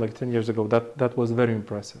that time, like 10 years ago, that was very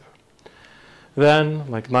impressive. Then,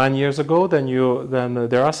 like 9 years ago, then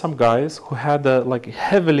there are some guys who had like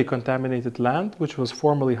heavily contaminated land, which was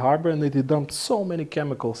formerly harbor, and they dumped so many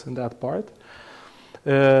chemicals in that part.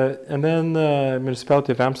 And then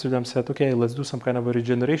municipality of Amsterdam said, okay, let's do some kind of a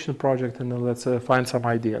regeneration project, and then let's find some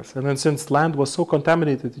ideas. And then since land was so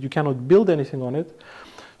contaminated, you cannot build anything on it.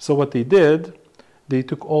 So what they did, they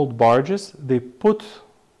took old barges, they put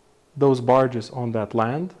those barges on that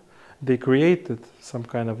land, they created some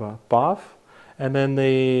kind of a path, and then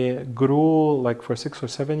they grew, like for 6 or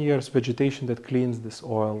 7 years, vegetation that cleans this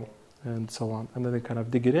oil and so on. And then they kind of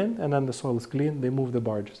dig it in, and then the soil is clean, they move the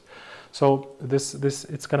barges. So this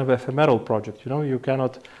it's kind of an ephemeral project, you know. You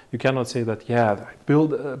cannot say that, yeah,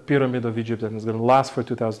 build a pyramid of Egypt and it's going to last for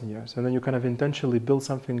 2,000 years. And then you kind of intentionally build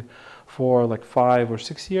something for like 5 or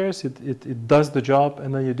 6 years, it does the job,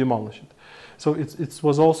 and then you demolish it. So it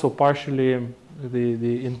was also partially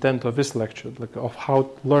the intent of this lecture, like of how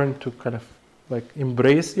to learn to kind of like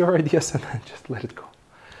embrace your ideas and then just let it go.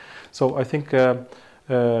 So I think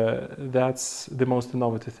that's the most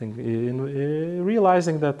innovative thing, in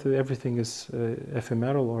realizing that everything is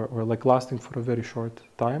ephemeral or like lasting for a very short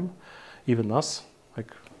time, even us,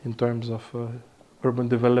 like in terms of urban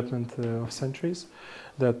development of centuries,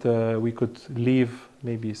 that we could leave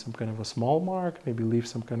maybe some kind of a small mark, maybe leave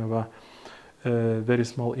some kind of a very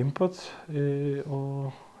small input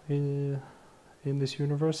in this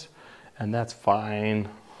universe, and that's fine.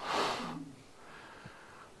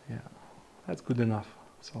 Yeah, that's good enough.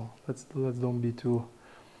 So let's don't be too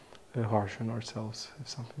harsh on ourselves if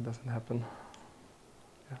something doesn't happen.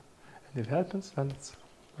 Yeah, and if it happens, then it's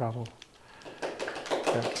bravo.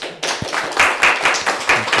 Yeah.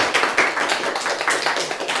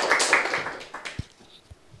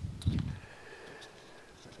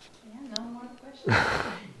 Yeah, no more questions.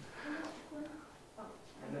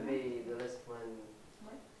 Maybe the last one.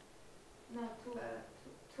 No,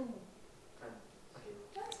 two.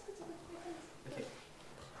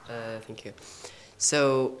 Thank you.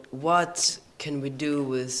 So, what can we do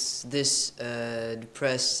with this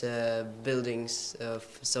depressed buildings of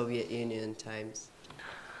Soviet Union times?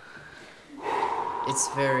 It's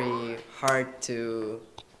very hard to,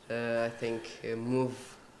 I think, move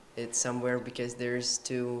it somewhere because there's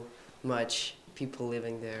too much people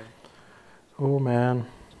living there. Oh man,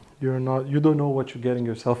 you don't know what you're getting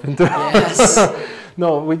yourself into. Yes.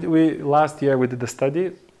 No, we last year we did a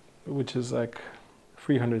study, which is like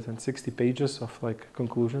 360 pages of like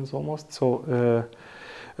conclusions almost. So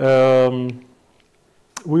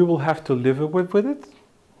we will have to live with it,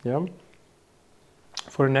 yeah,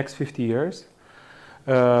 for the next 50 years.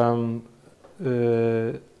 It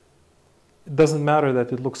doesn't matter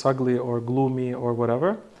that it looks ugly or gloomy or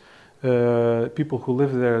whatever. People who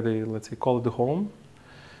live there, they, let's say, call it the home.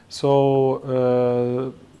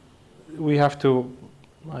 So we have to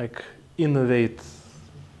like innovate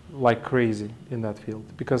like crazy in that field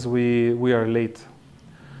because we are late.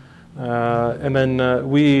 And then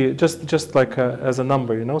we just like as a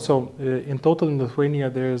number, you know. So in total in Lithuania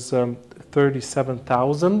there's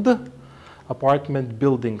 37,000 apartment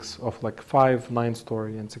buildings of like 5,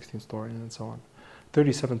 9-story and 16-story and so on.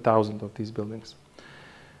 37,000 of these buildings.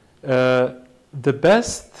 The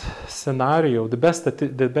best scenario, the best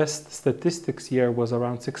statistics here was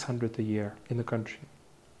around 600 a year in the country.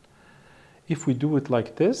 If we do it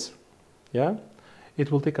like this, yeah, it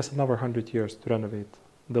will take us another 100 years to renovate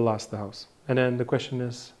the last house. And then the question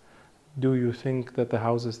is, do you think that the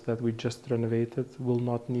houses that we just renovated will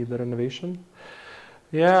not need the renovation?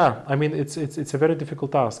 Yeah, I mean it's a very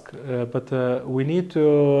difficult task, but we need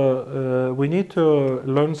to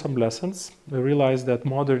learn some lessons. We realize that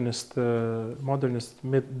modernists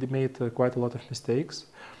made quite a lot of mistakes.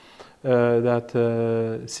 That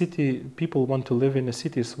city people want to live in the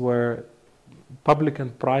cities where public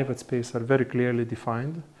and private space are very clearly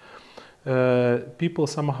defined. People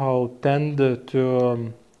somehow tend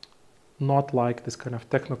to not like this kind of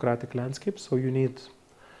technocratic landscape. So you need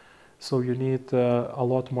a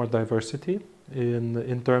lot more diversity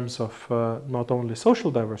in terms of not only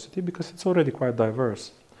social diversity, because it's already quite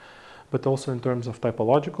diverse, but also in terms of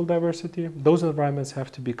typological diversity. Those environments have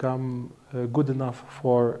to become good enough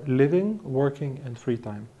for living, working, and free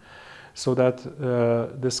time. So that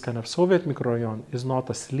this kind of Soviet microrayon is not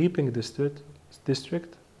a sleeping district,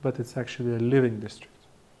 but it's actually a living district.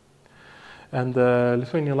 And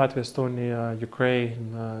Lithuania, Latvia, Estonia,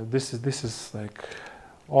 Ukraine, this is like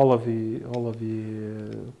all of the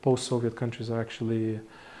post-Soviet countries are actually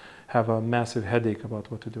have a massive headache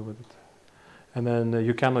about what to do with it. And then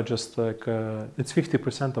you cannot just like it's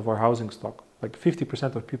 50% of our housing stock. Like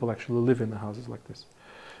 50% of people actually live in the houses like this.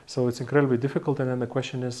 So it's incredibly difficult. And then the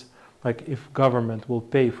question is, like if government will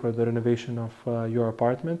pay for the renovation of your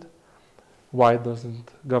apartment, why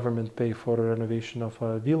doesn't government pay for the renovation of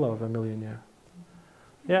a villa of a millionaire?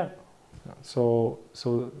 Yeah. So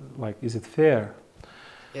like, is it fair?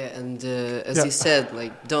 Yeah, and as you said,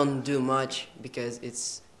 like, don't do much because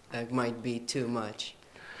it's might be too much.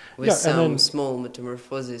 With some small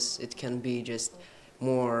metamorphosis, it can be just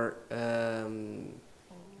more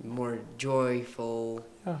more joyful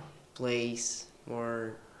place,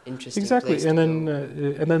 more interesting. Exactly, place and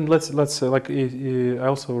then let's like I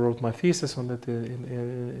also wrote my thesis on it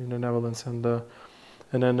in the Netherlands, and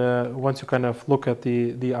then once you kind of look at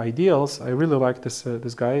the ideals, I really like this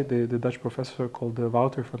guy, the Dutch professor called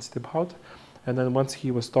Wouter van Stiphout, and then once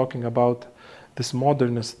he was talking about this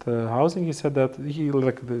modernist housing, he said that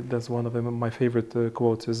that's one of my favorite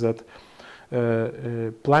quotes, is that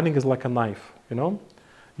planning is like a knife, you know,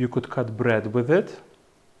 you could cut bread with it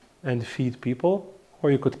and feed people,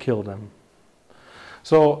 or you could kill them.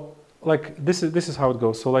 So like this is how it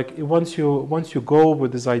goes. So like once you go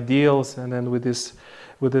with these ideals and then with these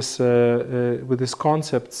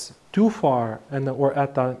concepts too far or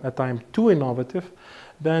at time too innovative,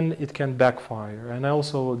 then it can backfire. And I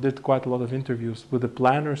also did quite a lot of interviews with the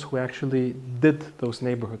planners who actually did those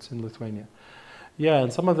neighborhoods in Lithuania. Yeah,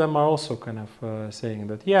 and some of them are also kind of saying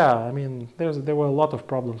that, yeah, I mean, there were a lot of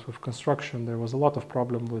problems with construction. There was a lot of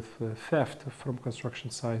problem with theft from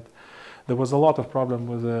construction site. There was a lot of problem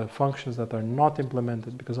with functions that are not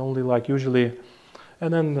implemented because only like usually,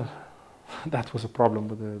 and then that was a problem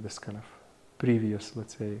with this kind of previous,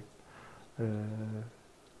 let's say,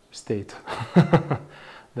 state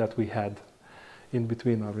that we had in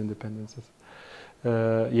between our independences.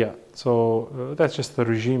 Yeah, so that's just a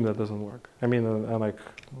regime that doesn't work. I mean,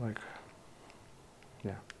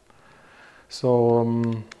 yeah.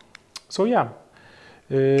 So yeah,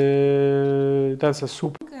 that's a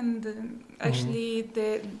super. And actually,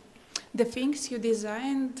 the things you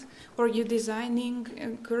designed or you're designing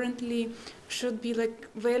currently should be like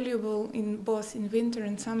valuable in both in winter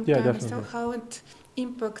and summertime. Yeah, definitely. So how it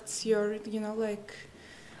impacts your, like,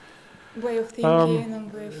 way of thinking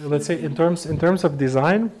and way of let's say in terms of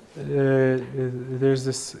design, there's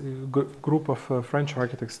this group of French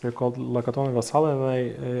architects. They're called Lacaton and Vassal,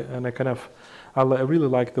 and I really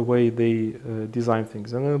like the way they design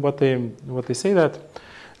things. And then what they say that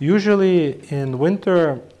usually in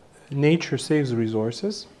winter, nature saves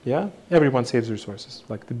resources. Yeah, everyone saves resources.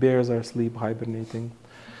 Like the bears are asleep, hibernating.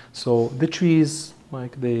 So the trees,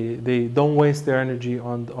 like they don't waste their energy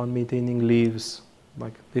on maintaining leaves.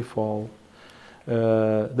 Like they fall.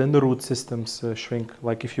 Then the root systems shrink.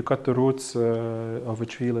 Like if you cut the roots of a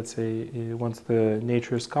tree, let's say, once the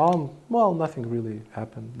nature is calm, well, nothing really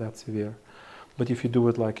happened that severe. But if you do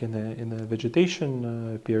it like in a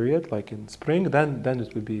vegetation period, like in spring, then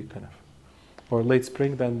it would be kind of, or late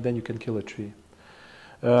spring, then you can kill a tree.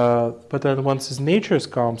 But then once nature is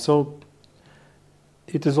calm, so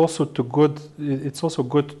it is also it's also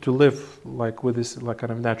good to live like with this like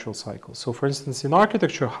kind of natural cycle. So for instance, in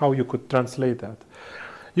architecture, how you could translate that?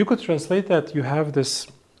 You could translate that you have this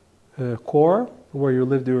core where you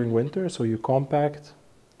live during winter, so you compact,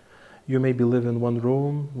 you maybe live in one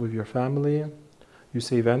room with your family, you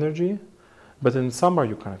save energy, but in summer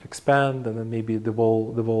you kind of expand, and then maybe the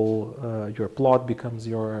whole your plot becomes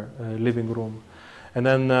your living room. And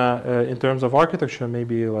then in terms of architecture,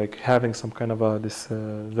 maybe like having some kind of this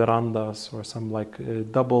verandas or some like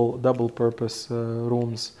double purpose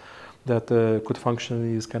rooms that could function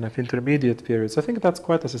in these kind of intermediate periods. I think that's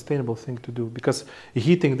quite a sustainable thing to do, because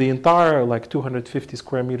heating the entire like 250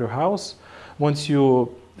 square meter house, once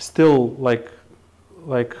you still like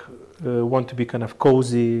want to be kind of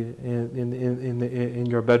cozy in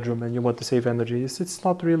your bedroom and you want to save energy, it's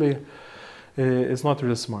not really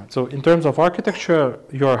smart. So in terms of architecture,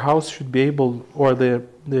 your house should be able, or the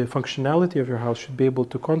functionality of your house should be able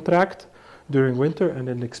to contract during winter and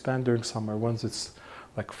then expand during summer once it's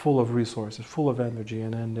like full of resources, full of energy,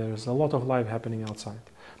 and then there's a lot of life happening outside,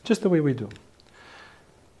 just the way we do.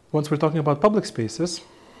 Once we're talking about public spaces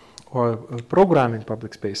or programming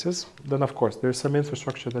public spaces, then of course there's some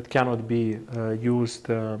infrastructure that cannot be used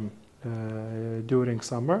during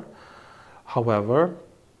summer. However,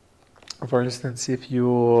 for instance, if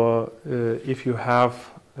you have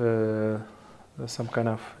some kind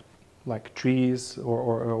of like trees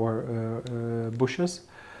or bushes,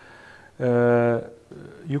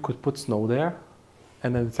 you could put snow there,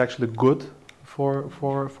 and then it's actually good for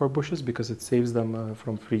bushes because it saves them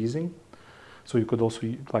from freezing. So you could also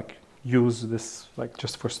like use this like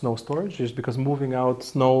just for snow storage, just because moving out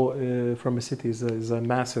snow from a city is a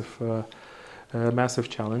massive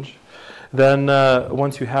challenge. Then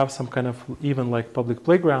once you have some kind of even like public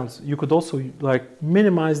playgrounds, you could also like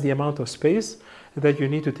minimize the amount of space that you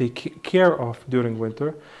need to take care of during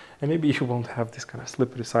winter, and maybe you won't have this kind of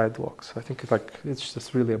slippery sidewalks. I think it's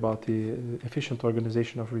just really about the efficient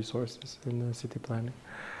organization of resources in city planning,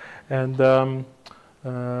 and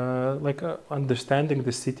understanding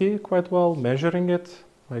the city quite well, measuring it,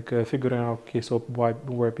 figuring out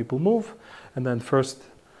where people move, and then first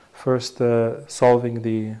solving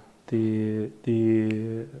the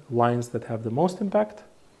lines that have the most impact.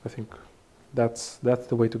 I think that's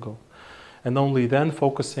the way to go. And only then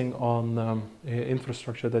focusing on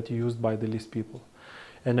infrastructure that is used by the least people.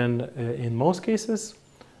 And then in most cases,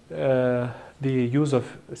 the use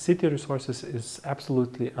of city resources is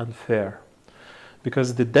absolutely unfair,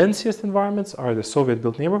 because the densiest environments are the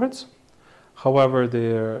Soviet-built neighborhoods. However,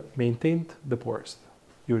 they're maintained the poorest,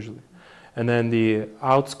 usually. And then the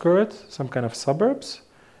outskirts, some kind of suburbs,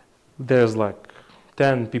 there's like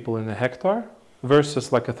 10 people in a hectare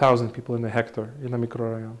versus like 1,000 people in a hectare in a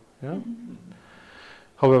microrayon. Yeah?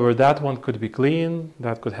 However, that one could be clean,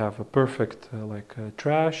 that could have a perfect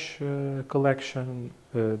trash collection,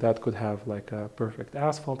 that could have like a perfect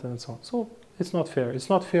asphalt and so on. So it's not fair. It's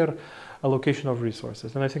not fair allocation of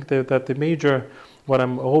resources. And I think that the major, what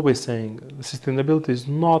I'm always saying, sustainability is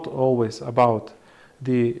not always about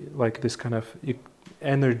this kind of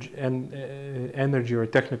energy or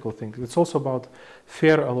technical things. It's also about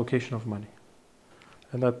fair allocation of money.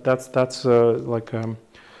 And that's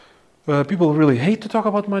people really hate to talk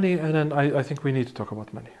about money, and then I think we need to talk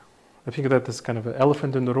about money. I think that is kind of an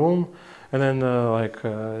elephant in the room, and then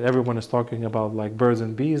everyone is talking about like birds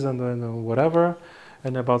and bees and then whatever,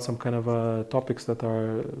 and about some kind of topics that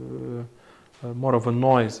are more of a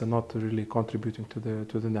noise and not really contributing to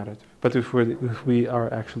the narrative. But if we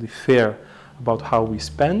are actually fair about how we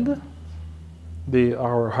spend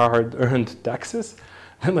our hard-earned taxes,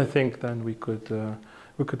 then I think then we could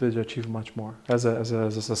achieve much more as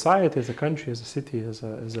a society, as a country, as a city, as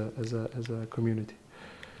a community.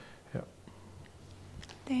 Yeah.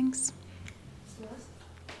 Thanks.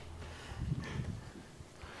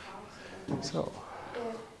 So.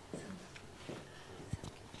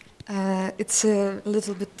 It's a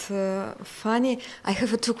little bit funny. I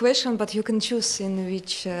have two questions, but you can choose in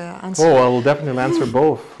which answer. Oh, I will definitely answer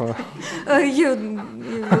both. We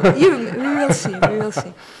will see. We will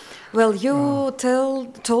see. Well, you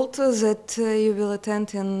told us that you will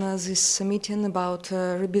attend in this meeting about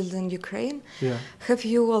rebuilding Ukraine. Yeah. Have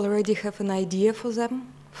you already have an idea for them,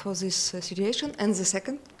 for this situation? And the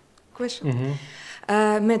second question,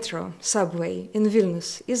 metro, subway in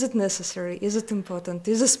Vilnius, is it necessary? Is it important?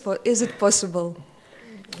 Is it possible?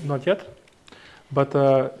 Not yet, but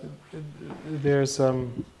there's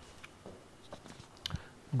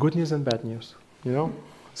good news and bad news, you know?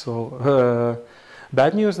 So,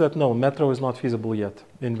 bad news that no, metro is not feasible yet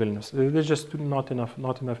in Vilnius. There's just not enough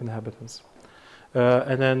inhabitants.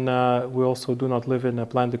 And then we also do not live in a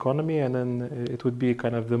planned economy, and then it would be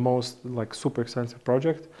kind of the most like super expensive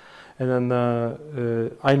project. And then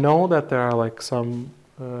I know that there are like some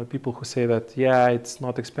people who say that, yeah, it's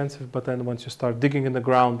not expensive, but then once you start digging in the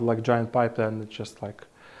ground like giant pipe, then it's just like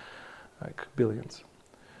billions.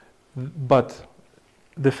 But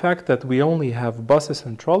the fact that we only have buses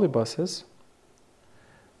and trolleybuses,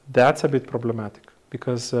 that's a bit problematic,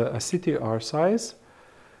 because a city our size,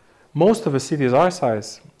 most of the cities our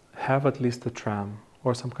size have at least a tram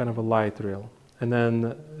or some kind of a light rail. And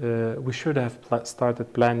then we should have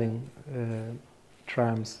started planning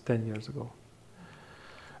trams 10 years ago.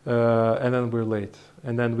 And then we're late.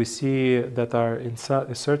 And then we see that in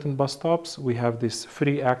certain bus stops, we have these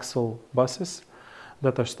 3-axle buses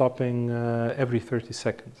that are stopping every 30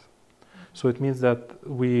 seconds. So it means that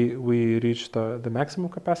we reached the maximum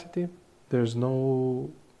capacity. There's no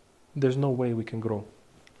way we can grow.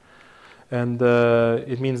 And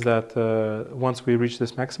it means that once we reach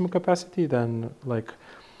this maximum capacity, then like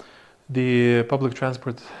the public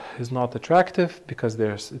transport is not attractive because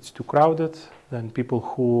it's too crowded. Then people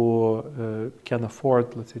who can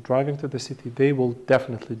afford, let's say, driving to the city, they will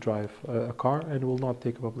definitely drive a car and will not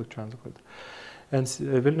take public transport. And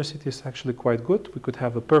Vilnius city is actually quite good. We could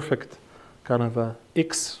have a perfect kind of a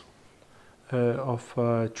X of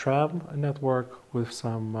tram network with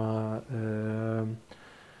some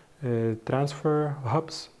transfer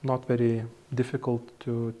hubs, not very difficult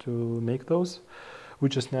to make those. We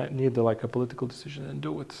just need like a political decision and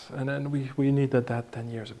do it. And then we needed that 10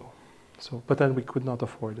 years ago. So, but then we could not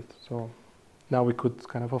afford it. So now we could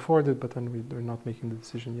kind of afford it, but then we're not making the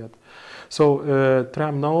decision yet. So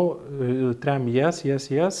tram no, tram yes.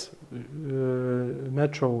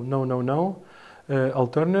 Metro no.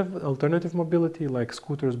 Alternative mobility, like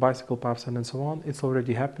scooters, bicycle paths, and so on, it's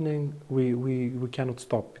already happening. We cannot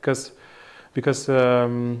stop because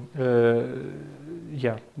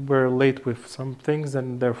yeah, we're late with some things,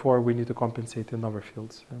 and therefore we need to compensate in other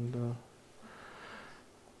fields. And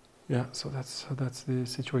yeah, so that's the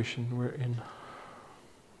situation we're in.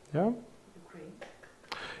 Yeah. Ukraine.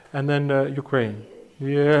 And then Ukraine.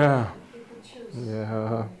 Yeah.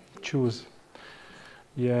 Yeah. Choose.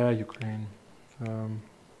 Yeah, Ukraine.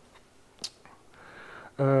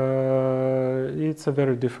 It's a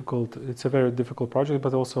very difficult project,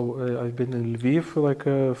 but also I've been in Lviv like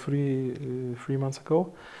 3 months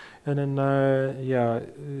ago, and then yeah,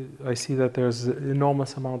 I see that there's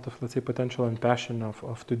enormous amount of, let's say, potential and passion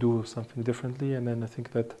of to do something differently, and then I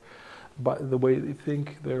think that by the way they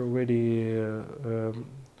think, they're already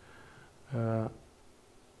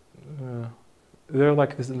they're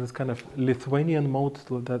like this kind of Lithuanian mode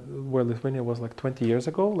that where Lithuania was like 20 years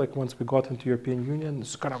ago. Like once we got into European Union,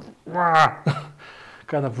 it's kind of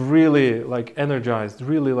kind of really like energized,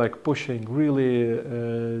 really like pushing, really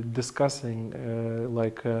discussing,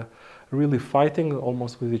 like really fighting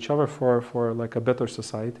almost with each other for like a better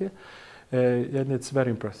society, and it's very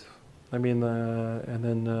impressive. I mean, and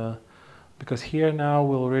then. Because here now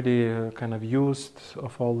we're already kind of used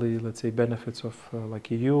of all the, let's say, benefits of like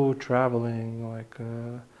EU, traveling, like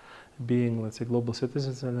being, let's say, global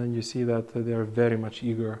citizens, and then you see that they're very much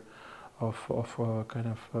eager of kind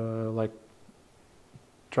of like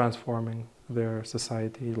transforming their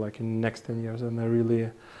society like in the next 10 years. And I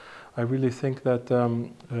really think that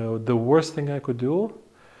the worst thing I could do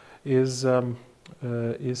is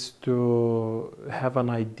to have an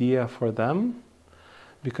idea for them,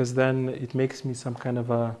 because then it makes me some kind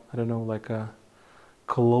of a, I don't know, like a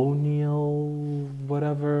colonial,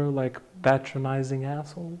 whatever, like patronizing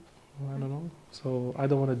asshole. I don't know. So I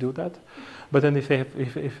don't want to do that. But then if they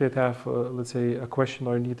have let's say, a question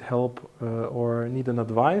or need help or need an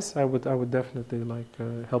advice, I would definitely like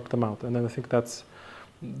help them out. And then I think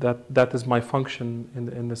that is my function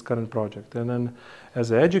in this current project. And then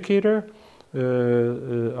as an educator,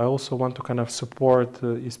 I also want to kind of support,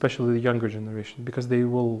 especially the younger generation, because they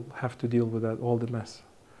will have to deal with that, all the mess,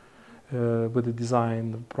 with the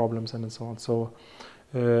design, the problems, and so on. So,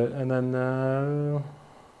 and then,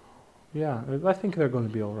 yeah, I think they're going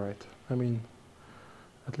to be all right. I mean,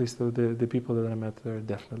 at least the people that I met, they're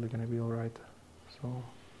definitely going to be all right. So,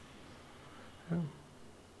 yeah.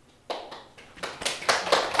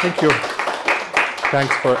 Thank you.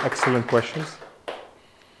 Thanks for excellent questions.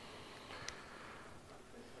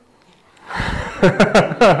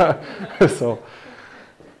 So,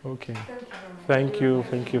 okay. Thank you.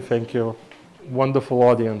 Wonderful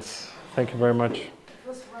audience. Thank you very much.